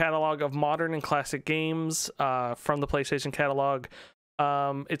access to a catalog of modern and classic games from the PlayStation catalog.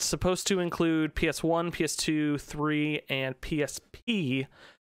 It's supposed to include PS1, PS2, 3, and PSP.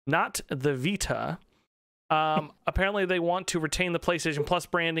 Not the Vita. Apparently they want to retain the PlayStation Plus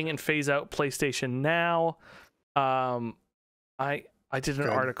branding and phase out PlayStation Now. I did an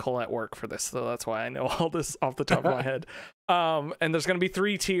article at work for this, so that's why I know all this off the top of my head. And there's going to be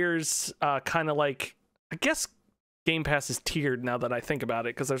 3 tiers, kind of like, I guess Game Pass is tiered now that I think about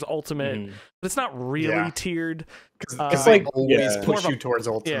it, because there's Ultimate, but it's not really tiered. It's like always push you towards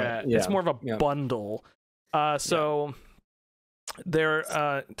Ultimate. Yeah, it's more of a bundle. So there,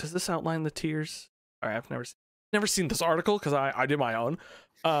 does this outline the tiers? All right, I've never seen this article because I did my own.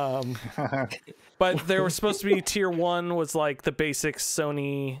 But there was supposed to be tier 1 was like the basic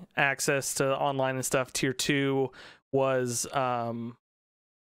Sony access to online and stuff. Tier 2 was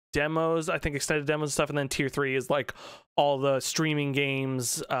demos, I think extended demos and stuff, and then tier 3 is like all the streaming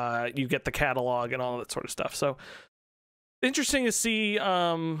games. You get the catalog and all that sort of stuff. So interesting to see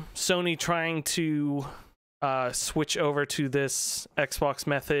Sony trying to switch over to this Xbox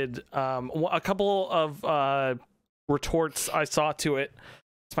method. A couple of retorts I saw to it.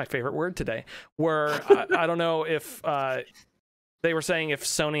 It's my favorite word today. Were I don't know if they were saying if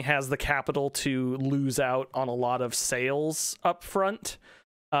Sony has the capital to lose out on a lot of sales up front,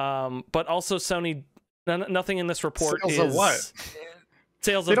 but also Sony. Nothing in this report sales is of what?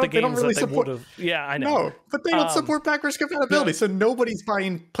 Sales of the games really that they would have. Yeah, I know. No, but they don't support backwards compatibility, so nobody's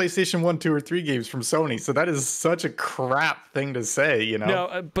buying PlayStation 1, 2, or 3 games from Sony. So that is such a crap thing to say, you know?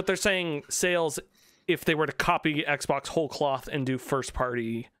 No, but they're saying sales if they were to copy Xbox whole cloth and do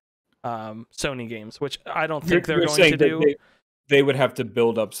first-party Sony games, which I don't think they're going to do. They would have to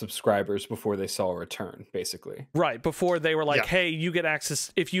build up subscribers before they saw a return, basically. Right, before they were like, hey, you get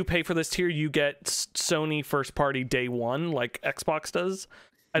access. If you pay for this tier, you get Sony first party day one, like Xbox does.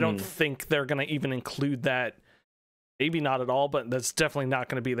 I don't think they're going to even include that. Maybe not at all, but that's definitely not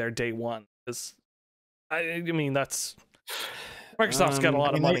going to be their day one. I mean, that's... Microsoft's got a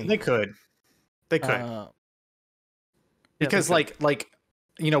lot of money. They could. Because, like,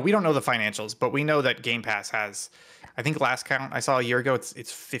 you know, we don't know the financials, but we know that Game Pass has... I think last count I saw a year ago, it's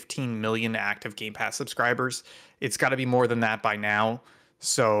 15 million active Game Pass subscribers. It's got to be more than that by now.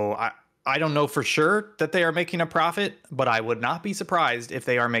 So I don't know for sure that they are making a profit, but I would not be surprised if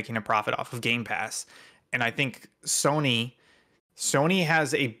they are making a profit off of Game Pass. And I think Sony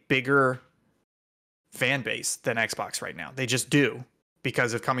has a bigger fan base than Xbox right now. They just do,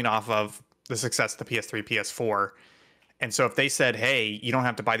 because of coming off of the success of the PS3, PS4. And so if they said, hey, you don't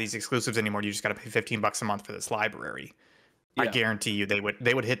have to buy these exclusives anymore, you just got to pay $15 a month for this library, I guarantee you they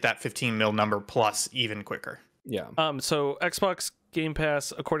would hit that 15 mil number plus even quicker. Yeah. So Xbox Game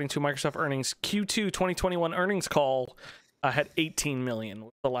Pass, according to Microsoft earnings, Q2 2021 earnings call had 18 million,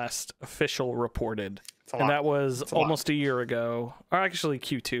 the last official reported. And that was almost a year ago, or actually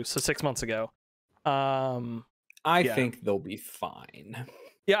Q2, so 6 months ago. I think they'll be fine.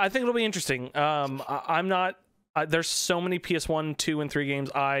 Yeah, I think it'll be interesting. I'm not... there's so many PS1, 2, and 3 games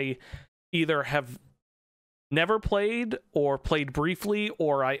I either have never played or played briefly,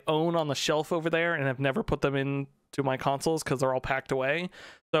 or I own on the shelf over there and have never put them into my consoles because they're all packed away.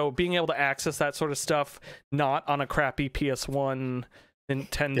 So being able to access that sort of stuff, not on a crappy PS1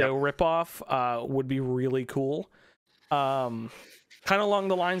 Nintendo ripoff, would be really cool. Kind of along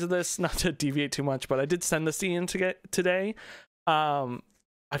the lines of this, not to deviate too much, but I did send this to Ian today.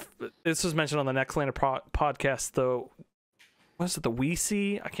 This was mentioned on the Nextlander podcast, though. Was it the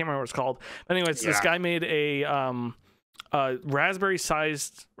WeC? I can't remember what it's called. But anyways, this guy made a Raspberry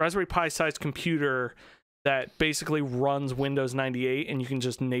Pi sized computer that basically runs Windows 98, and you can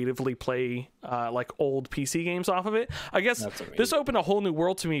just natively play like old PC games off of it. I guess this opened a whole new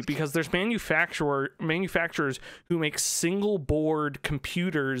world to me, because there's manufacturers who make single board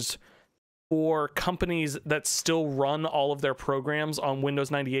computers or companies that still run all of their programs on Windows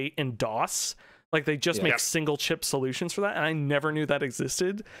 98 and DOS. Like, they just make single chip solutions for that, and I never knew that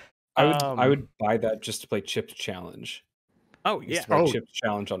existed. I would buy that just to play Chips Challenge. Oh yeah, Chips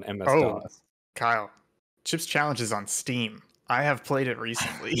Challenge on MS-DOS. Kyle, Chips Challenge is on Steam. I have played it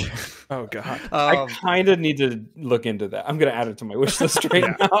recently. Oh god, I kind of need to look into that. I'm gonna add it to my wish list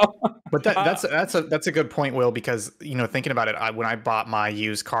right now. But that's a good point, Will, because, you know, thinking about it, when I bought my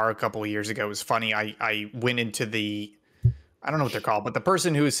used car a couple of years ago, it was funny. I went into I don't know what they're called, but the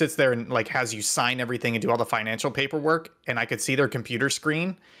person who sits there and like has you sign everything and do all the financial paperwork, and I could see their computer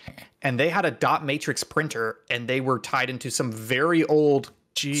screen, and they had a dot matrix printer, and they were tied into some very old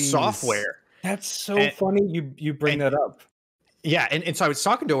software. That's so funny you bring that up. Yeah, and so I was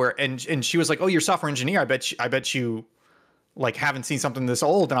talking to her, and she was like, "Oh, you're a software engineer. I bet you like haven't seen something this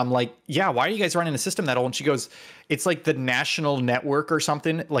old." And I'm like, "Yeah, why are you guys running a system that old?" And she goes, "It's like the national network or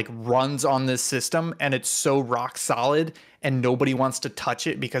something like runs on this system, and it's so rock solid, and nobody wants to touch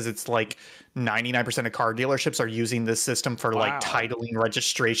it because it's like 99% of car dealerships are using this system for like titling,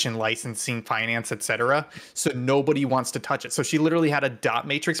 registration, licensing, finance, etc. So nobody wants to touch it." So she literally had a dot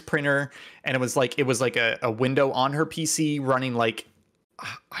matrix printer, and it was like a window on her PC running like,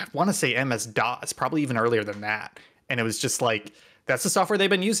 I want to say MS-DOS, probably even earlier than that. And it was just like, that's the software they've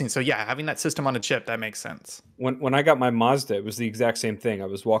been using. So yeah, having that system on a chip, that makes sense. When I got my Mazda, it was the exact same thing. I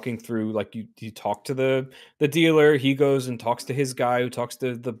was walking through, like, you talk to the dealer, he goes and talks to his guy who talks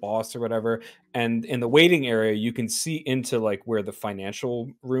to the boss or whatever. And in the waiting area, you can see into like where the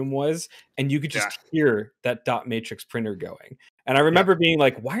financial room was, and you could just hear that dot matrix printer going. And I remember being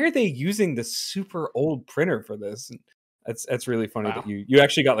like, why are they using this super old printer for this? And that's really funny that you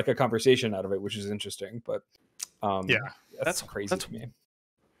actually got like a conversation out of it, which is interesting. But that's crazy to me.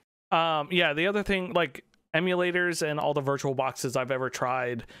 The other thing, like, emulators and all the virtual boxes I've ever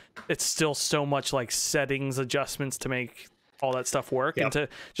tried, it's still so much like settings adjustments to make all that stuff work. And to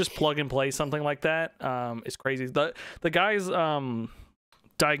just plug and play something like that is crazy. The guys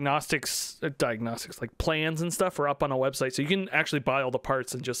diagnostics like plans and stuff are up on a website, so you can actually buy all the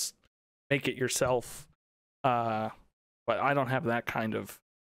parts and just make it yourself. But I don't have that kind of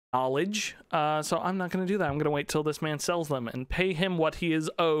knowledge, so I'm not going to do that. I'm going to wait till this man sells them and pay him what he is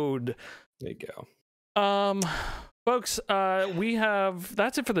owed. There you go. Folks,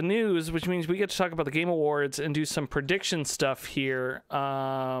 that's it for the news, which means we get to talk about the Game Awards and do some prediction stuff here.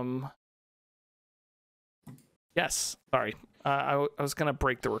 Yes, sorry. I was gonna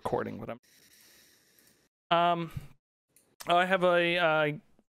break the recording, but I have a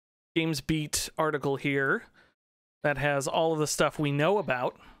Games Beat article here that has all of the stuff we know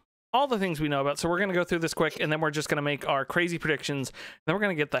about, all the things we know about. So we're gonna go through this quick, and then we're just gonna make our crazy predictions. And then we're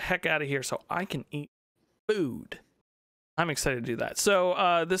gonna get the heck out of here so I can eat food. I'm excited to do that.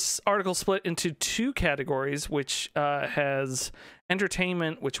 So this article split into two categories, which has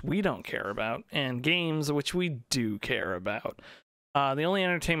entertainment, which we don't care about, and games, which we do care about. The only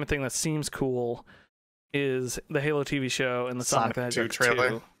entertainment thing that seems cool is the Halo TV show and the Sonic the Hedgehog 2 trailer.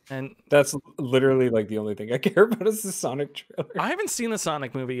 2. And that's literally like the only thing I care about is the Sonic trailer. I haven't seen the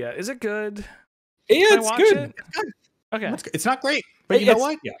Sonic movie yet. Is it good? Yeah, Can I it's watch good. it? It's good. Okay. It's not great, but you know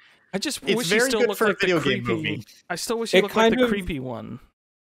what? Yeah. I just It's wish he very still good looked for a like the video game creepy. movie. I still wish he It looked like the kind of- creepy one.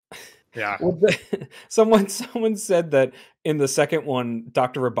 Yeah. Well, someone said that in the second one,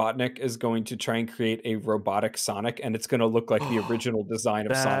 Dr. Robotnik is going to try and create a robotic Sonic, and it's going to look like the original design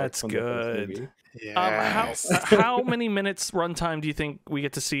of Sonic. That's from the first good. movie. Yes. How many minutes runtime do you think we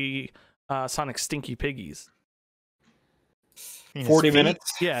get to see Sonic Stinky Piggies? 40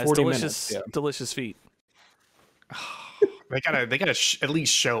 minutes. Yeah, it's 40 delicious, minutes, yeah. delicious feet. They gotta at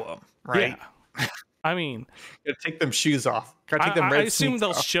least show them, right? Yeah. I mean, Gotta take them shoes off. Gotta take them I red assume sneaks they'll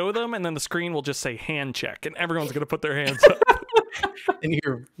off. show them, and then the screen will just say hand check, and everyone's gonna put their hands up. And you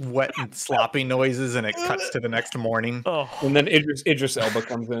hear wet and sloppy noises, and it cuts to the next morning. Oh, And then Idris Elba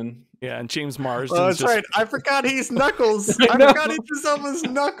comes in. yeah, and James Marsden's Oh, that's just, right. I forgot he's Knuckles. I I know. forgot Idris Elba's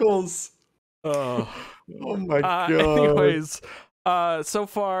Knuckles. Oh. Oh my god. Anyways,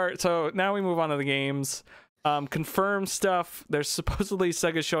 so now we move on to the games. Confirmed stuff. There's supposedly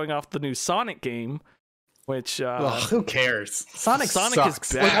Sega showing off the new Sonic game, which Ugh, who cares? Sonic is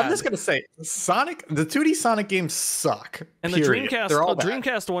sucks. Like, I'm bad. just gonna say, the 2D Sonic games suck. and period. the Dreamcast, They're all bad.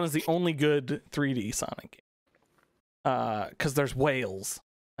 Dreamcast one is the only good 3D Sonic game. Because there's whales.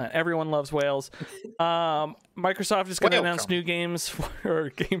 Everyone loves whales. Microsoft is going to announce new games for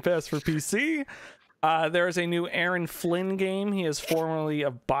Game Pass for PC. There is a new Aaron Flynn game. He is formerly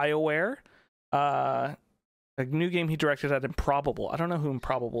of BioWare. A new game he directed at Improbable. I don't know who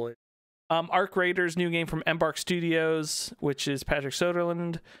Improbable is. Arc Raiders, new game from Embark Studios, which is Patrick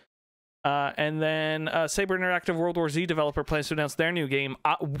Soderlund. And then Saber Interactive World War Z developer plans to announce their new game.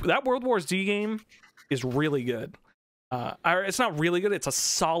 That World War Z game is really good. It's not really good. It's a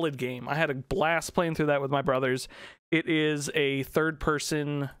solid game. I had a blast playing through that with my brothers. It is a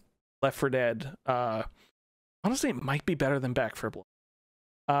third-person Left 4 Dead. Honestly, it might be better than Back 4 Blood.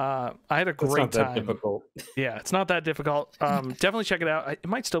 I had a great It's not time. that difficult. Yeah, it's not that difficult. Definitely check it out. It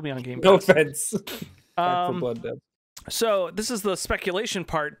might still be on Game Pass. No offense. Back 4 Blood Dead. So this is the speculation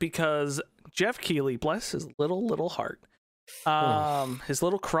part because Jeff Keighley, bless his little heart, his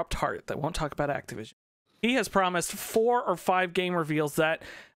little corrupt heart that won't talk about Activision. He has promised 4 or 5 game reveals that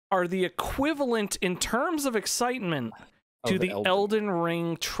are the equivalent in terms of excitement to the Elden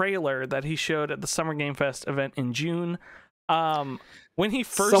Ring trailer that he showed at the Summer Game Fest event in June. When he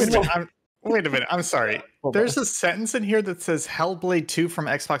first... Wait a minute. I'm sorry. There's a sentence in here that says Hellblade 2 from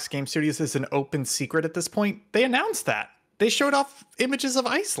Xbox Game Studios is an open secret at this point. They announced that. They showed off images of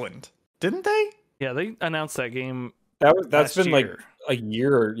Iceland, didn't they? Yeah, they announced that game. That's been year. like a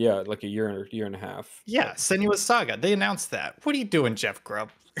year, like a year and a half. Yeah, Senua's Saga. They announced that. What are you doing, Jeff Grubb?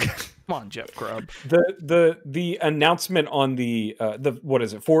 Come on, Jeff Grubb. The announcement on the what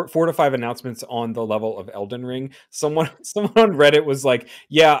is it, 4 to 5 announcements on the level of Elden Ring. Someone on Reddit was like,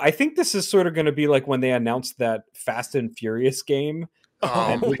 yeah, I think this is sort of going to be like when they announced that Fast and Furious game.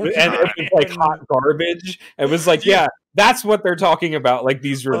 And it was like hot garbage. It was like, yeah, that's what they're talking about. Like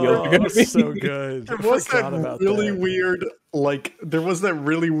these reveals are going to be so good. There was that really weird, there was that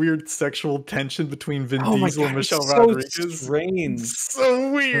really weird sexual tension between Vin Diesel and Michelle Rodriguez. Strange.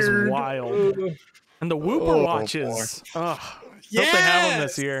 So weird. It was wild. And the Whooper watches. Hope they have them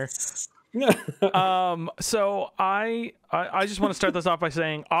this year. So I just want to start this off by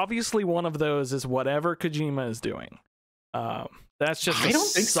saying, obviously one of those is whatever Kojima is doing. That's just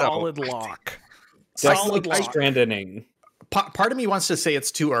a solid lock. Solid Death lock. Stranding. Part of me wants to say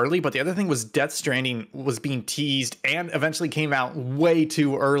it's too early, but the other thing was Death Stranding was being teased and eventually came out way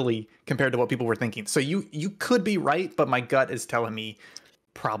too early compared to what people were thinking. So you could be right, but my gut is telling me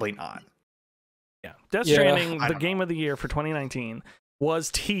probably not. Yeah, Death Yeah, Stranding, I the don't game of the year for 2019, was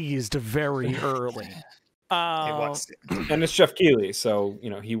teased very early. It was. And it's Jeff Keighley, so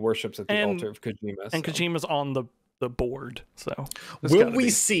he worships at the And- altar of Kojima. And so. Kojima's on the board, so it's Will gotta we be.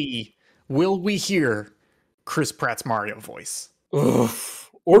 see? Will we hear Chris Pratt's Mario voice? Ugh.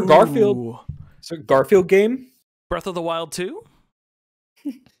 Or Garfield. Ooh. So Garfield game? Breath of the Wild 2?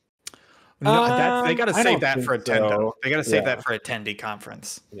 No, they got to I save don't that think for Nintendo. so. They got to save Yeah. that for attendee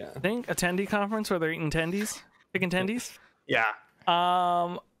conference. Yeah. I think attendee conference where they're eating tendies, chicken tendies. Yeah. Hey,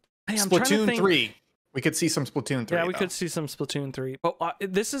 I'm trying to Splatoon think. 3. We could see some Splatoon 3. Yeah, we though. could see some Splatoon 3. But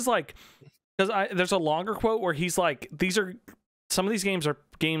this is like, because there's a longer quote where he's like, some of these games are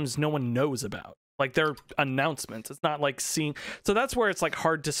games no one knows about. Like they're announcements. It's not like seeing. So that's where it's like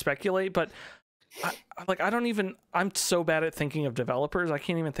hard to speculate. But I'm so bad at thinking of developers. I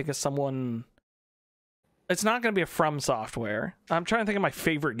can't even think of someone. It's not going to be a From Software. I'm trying to think of my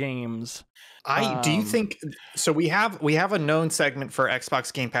favorite games. Do you think so? We have a known segment for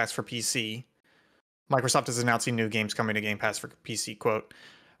Xbox Game Pass for PC. Microsoft is announcing new games coming to Game Pass for PC. Quote.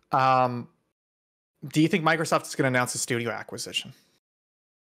 Do you think Microsoft is going to announce a studio acquisition?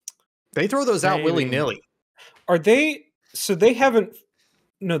 They throw those out willy nilly. Are they? So they haven't.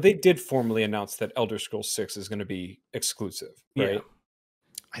 No, they did formally announce that Elder Scrolls 6 is going to be exclusive, right? Yeah.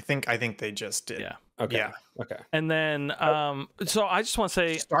 I think they just did. Yeah. Okay. Yeah. Okay. And then, so I just want to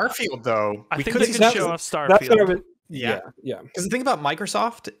say, Starfield, though, I we think could they see could some- show off That's what I Starfield. was. Yeah. Yeah. Because the thing about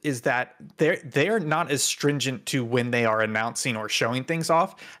Microsoft is that they're not as stringent to when they are announcing or showing things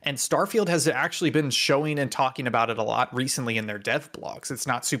off. And Starfield has actually been showing and talking about it a lot recently in their dev blogs. It's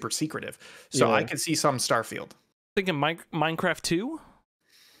not super secretive. So Yeah. I could see some Starfield. Thinking Minecraft 2?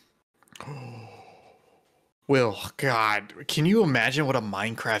 Will, God, can you imagine what a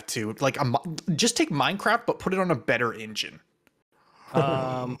Minecraft 2, like just take Minecraft, but put it on a better engine.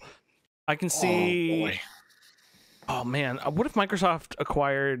 I can see. Oh man, what if Microsoft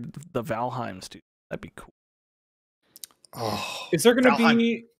acquired the Valheim studio? That'd be cool. Oh, Is there going to Valheim.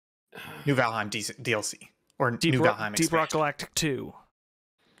 be? New Valheim DLC or Deep, new Rock, Valheim Deep Rock expansion. Galactic 2.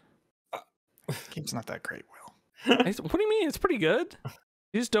 Game's not that great, Will. What do you mean? It's pretty good.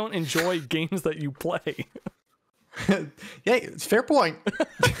 You just don't enjoy games that you play. Yeah, it's a fair point.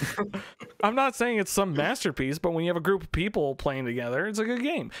 I'm not saying it's some masterpiece, but when you have a group of people playing together, it's a good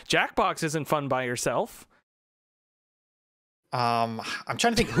game. Jackbox isn't fun by yourself. I'm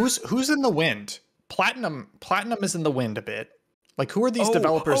trying to think who's in the wind. Platinum is in the wind a bit. Like who are these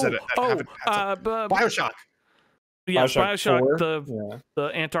developers that haven't had some- BioShock, Yeah, BioShock 4? BioShock,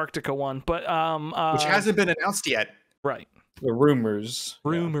 the Antarctica one, but which hasn't been announced yet. right. The rumors.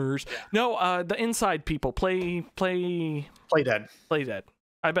 Rumors. No, the Inside people play Play Dead. Dead.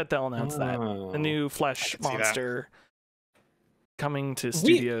 I bet they'll announce that. Oh. The new Flesh I can see that. monster coming to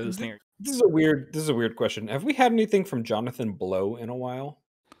studios near. This is a weird question. Have we had anything from Jonathan Blow in a while?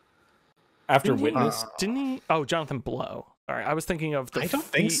 After Witness? Didn't he? Oh, Jonathan Blow. All right, I was thinking of the. I don't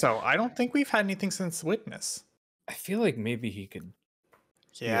think so. I don't think we've had anything since Witness. I feel like maybe he could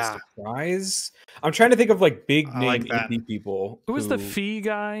be a Yeah. surprise. I'm trying to think of like big I name like that. indie people. Who was the Fee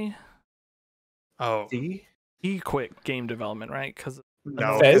guy? Oh Fee? He quit game development, right? Because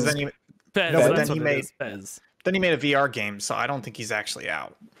no, Fez? 'cause then he, Fez. No, but That's then what he it is, Fez. then he made a VR game, so I don't think he's actually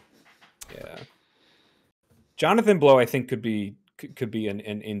out. Yeah. Jonathan Blow, I think, could be an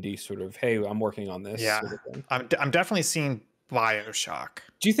indie sort of, hey, I'm working on this. Yeah. Sort of thing. I'm definitely seeing BioShock.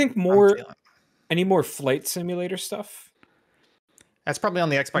 Do you think I'm more feeling- any more flight simulator stuff? That's probably on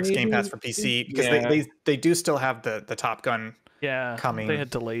the Xbox Game Pass for PC because Yeah. they do still have the Top Gun. Yeah, Coming. They had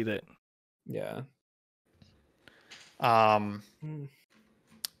delayed it. Yeah. Um, Hmm.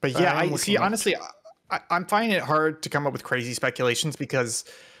 but yeah, I'm I see. looking up. Honestly, I'm finding it hard to come up with crazy speculations because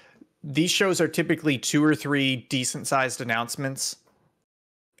these shows are typically 2 or 3 decent sized announcements,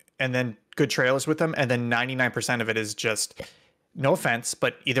 and then good trailers with them, and then 99% of it is just, no offense,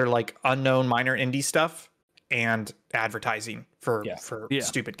 but either like unknown minor indie stuff and advertising for Yeah.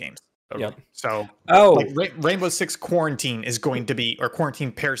 stupid games. Yep. So Oh, like Rainbow Six Quarantine is going to be, or Quarantine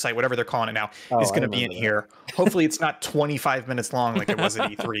Parasite, whatever they're calling it now, is I going to be in remember that. here. Hopefully it's not 25 minutes long like it was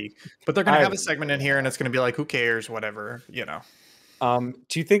at E3, but they're going to have a segment in here and it's going to be like, who cares, whatever, you know.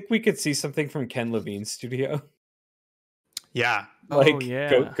 do you think we could see something from Ken Levine's studio? Yeah. Like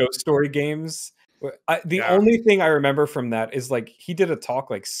yeah. Ghost Story games? The Yeah. only thing I remember from that is like he did a talk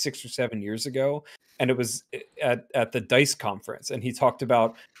like 6 or 7 years ago, and it was at the DICE conference, and he talked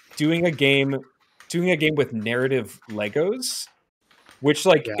about doing a game doing a game with narrative Legos, which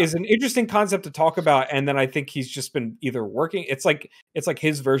like is an interesting concept to talk about. And then I think he's just been either working. It's like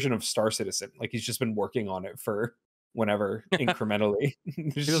his version of Star Citizen. Like he's just been working on it for whenever incrementally.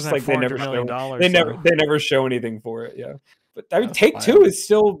 It's just like they never show anything for it. Yeah. But I mean, Take Two is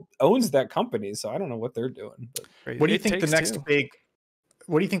still owns that company, so I don't know what they're doing. But. What do you think the next big?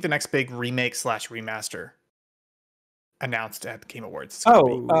 What do you think the next big remake / remaster announced at the Game Awards?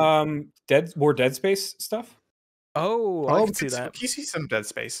 More Dead Space stuff. I can see that. You see some Dead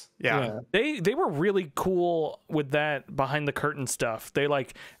Space. Yeah. They were really cool with that behind the curtain stuff. They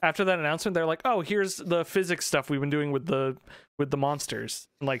like after that announcement, they're like, "Oh, here's the physics stuff we've been doing with the monsters,"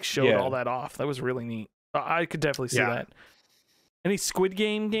 and like showed all that off. That was really neat. I could definitely see that. Any Squid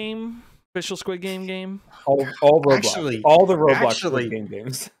Game? Official Squid Game? All Roblox. Actually, all the Roblox Squid Game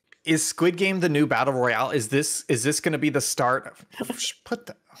games. Is Squid Game the new battle royale? Is this going to be the start of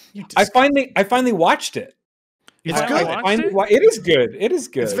I finally watched it. It's good. It is good. It is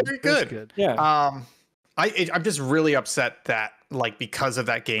good. It's very good. Yeah. I'm just really upset that like because of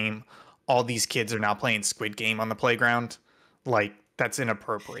that game, all these kids are now playing Squid Game on the playground. Like that's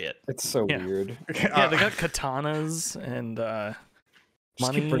inappropriate. It's so weird. Yeah, they got katanas and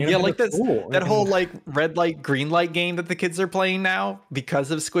money. Yeah, like that whole like red light, green light game that the kids are playing now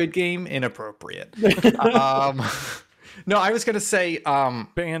because of Squid Game, inappropriate. No, I was gonna say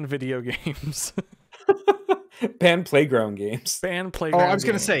ban video games. Ban playground games. Ban playground. Oh, I was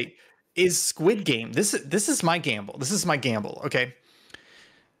gonna say, is Squid Game? This is my gamble. Okay.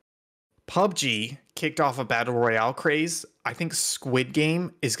 PUBG kicked off a battle royale craze. I think Squid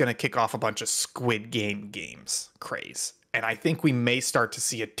Game is gonna kick off a bunch of Squid Game games craze, and I think we may start to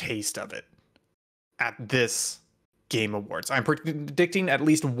see a taste of it at this Game Awards. I'm predicting at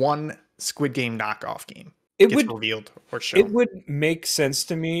least one Squid Game knockoff game. Revealed or shown. It would make sense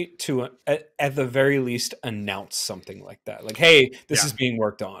to me to, at the very least, announce something like that. Like, hey, this is being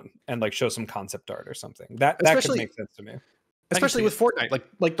worked on, and like show some concept art or something. That could make sense to me. Especially with Fortnite.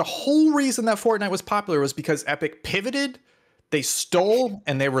 Like the whole reason that Fortnite was popular was because Epic pivoted, they stole,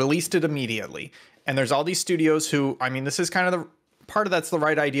 and they released it immediately. And there's all these studios who, I mean, this is kind of the part of that's the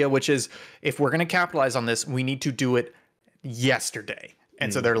right idea, which is if we're going to capitalize on this, we need to do it yesterday.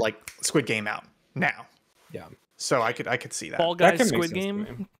 And so they're like, Squid Game out now. Yeah. So I could see that. Fall Guys Squid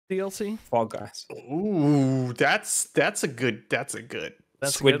Game DLC. Fall Guys. Ooh, that's a good.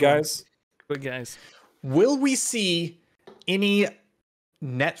 Squid Guys. Squid Guys. Will we see any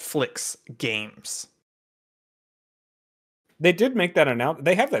Netflix games? They did make that announcement.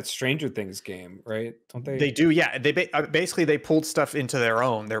 They have that Stranger Things game, right? Don't they? They do, yeah. They basically they pulled stuff into their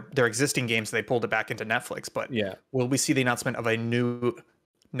own. Their existing games. They pulled it back into Netflix. But will we see the announcement of a new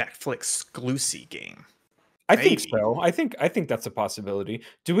Netflix exclusive game? I think so. I think that's a possibility.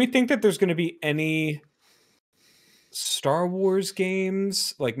 Do we think that there's going to be any Star Wars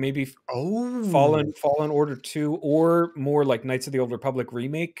games, like maybe Fallen Order 2, or more like Knights of the Old Republic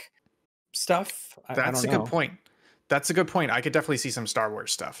remake stuff? That's a good point. I could definitely see some Star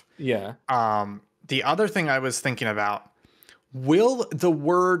Wars stuff. Yeah. The other thing I was thinking about, will the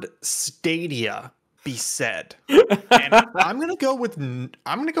word Stadia be said? And I'm gonna go with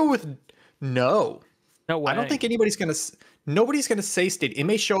no. No way. I don't think nobody's gonna say Stadia. It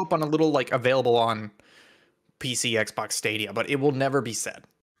may show up on a little like available on PC, Xbox Stadia, but it will never be said.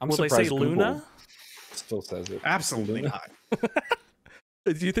 Will they say Luna? Still says it. Absolutely not.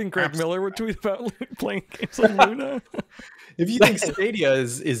 Do you think Greg Miller would tweet about playing games on Luna? If you think Stadia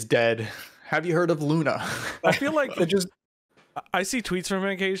is dead, have you heard of Luna? I feel like I see tweets from him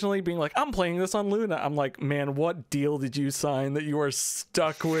occasionally being like, I'm playing this on Luna. I'm like, man, what deal did you sign that you are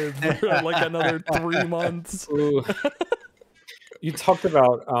stuck with for like another 3 months? You talked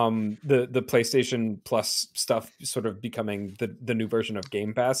about the PlayStation Plus stuff sort of becoming the new version of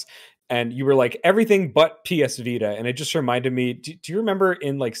Game Pass, and you were like everything but PS Vita, and it just reminded me. Do you remember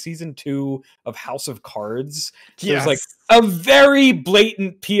in like season 2 of House of Cards? There's like a very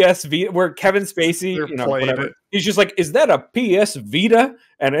blatant PS Vita where Kevin Spacey, whatever, he's just like, "Is that a PS Vita?"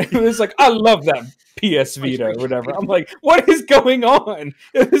 And it was like, "I love that PS Vita," or whatever. I'm like, "What is going on?"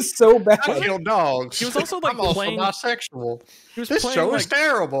 It was so bad. I kill dogs. He was also like playing bisexual. This show is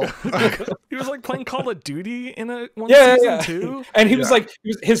terrible. He was like playing Call of Duty in season 2, and he was like,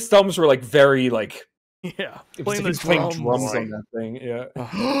 his thumbs were like very like playing drums on that thing. Yeah.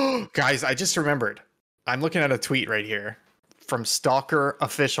 Guys, I just remembered. I'm looking at a tweet right here from Stalker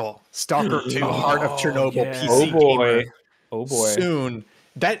Official. Stalker 2, Heart of Chernobyl, PC gamer. Oh boy. Soon.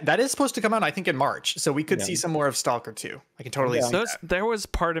 That is supposed to come out, I think, in March. So we could see some more of Stalker 2. I can totally see that. There was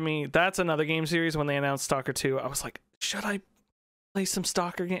part of me, that's another game series when they announced Stalker 2. I was like, should I play some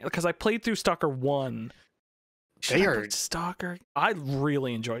Stalker game because I played through Stalker 1. They are Stalker. I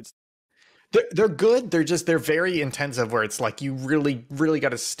really enjoyed. They're good. They're very intensive where it's like you really got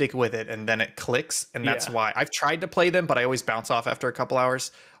to stick with it and then it clicks. And that's why I've tried to play them, but I always bounce off after a couple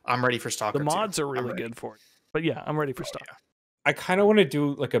hours. I'm ready for Stalker. The mods are really good for it. But yeah, I'm ready for Stalker. Yeah. I kind of want to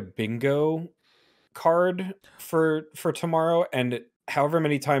do like a bingo card for tomorrow, and however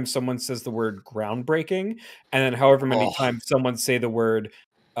many times someone says the word groundbreaking, and then however many times someone say the word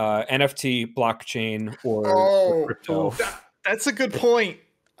NFT, blockchain, or crypto. That's a good point.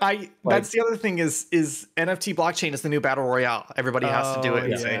 That's the other thing is NFT blockchain is the new battle royale. Everybody has to do it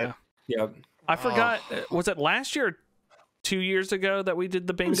and say it. Yep. I forgot. Was it last year or 2 years ago that we did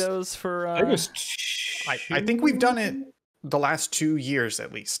the bingos for? I think we've done it the last 2 years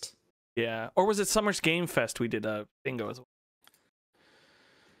at least. Yeah. Or was it Summer's Game Fest? We did a bingo as well.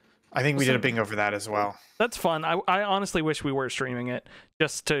 I think we did a bingo for that as well. That's fun. I honestly wish we were streaming it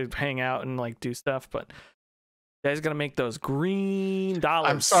just to hang out and like do stuff, but you guys gotta make those green dollars.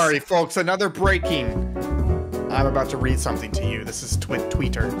 I'm sorry, folks. Another breaking. I'm about to read something to you. This is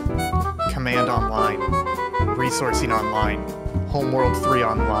Twitter. Command Online. Resourcing Online. Homeworld 3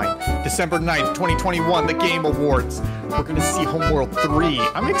 Online. December 9th, 2021, the Game Awards. We're gonna see Homeworld 3.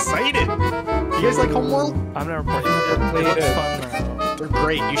 I'm excited. You guys like Homeworld? I've never played it. It looks fun though. They're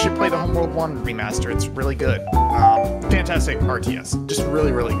great. You should play the Homeworld 1 remaster. It's really good. Fantastic RTS. Just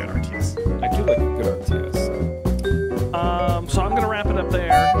really good RTS. I do like good RTS. So I'm gonna wrap it up there,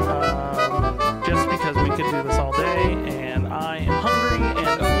 just because we could do this all day, and I am hungry,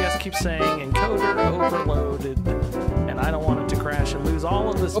 and OBS keeps saying encoder overloaded, and I don't want it to crash and lose all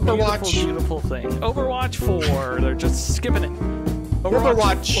of this beautiful thing. Overwatch 4, they're just skipping it.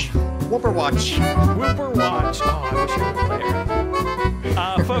 Whooperwatch. Oh, I wish I could play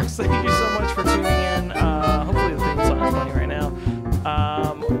it. Folks, thank you so much for tuning in. Hopefully the theme song is playing right now.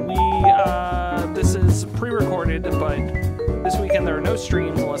 This is pre-recorded, but this weekend there are no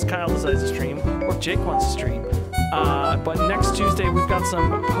streams unless Kyle decides to stream or Jake wants to stream. But next Tuesday we've got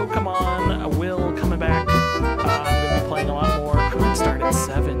some Pokemon Will coming back. I'm gonna be playing a lot more. I might start at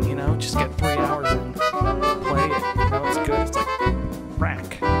 7, you know, just get 3 hours in, play it. You know, it's good. It's like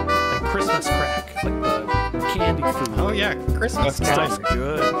crack, like Christmas crack, like the candy food. Oh yeah, Christmas stuff's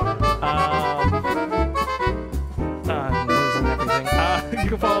good. I'm losing everything. You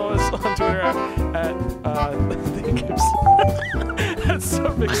can follow us on Twitter at the Gibson at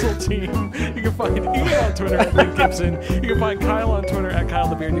Subpixel Team. You can find Ian on Twitter at Nick Gibson. You can find Kyle on Twitter at Kyle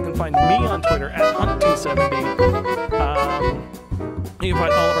the Beard. You can find me on Twitter at Hunt270. You can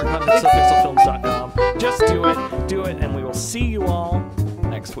find all of our content at subpixelfilms.com. Just do it, and we will see you all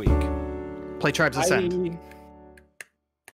next week. Play Tribes Ascend.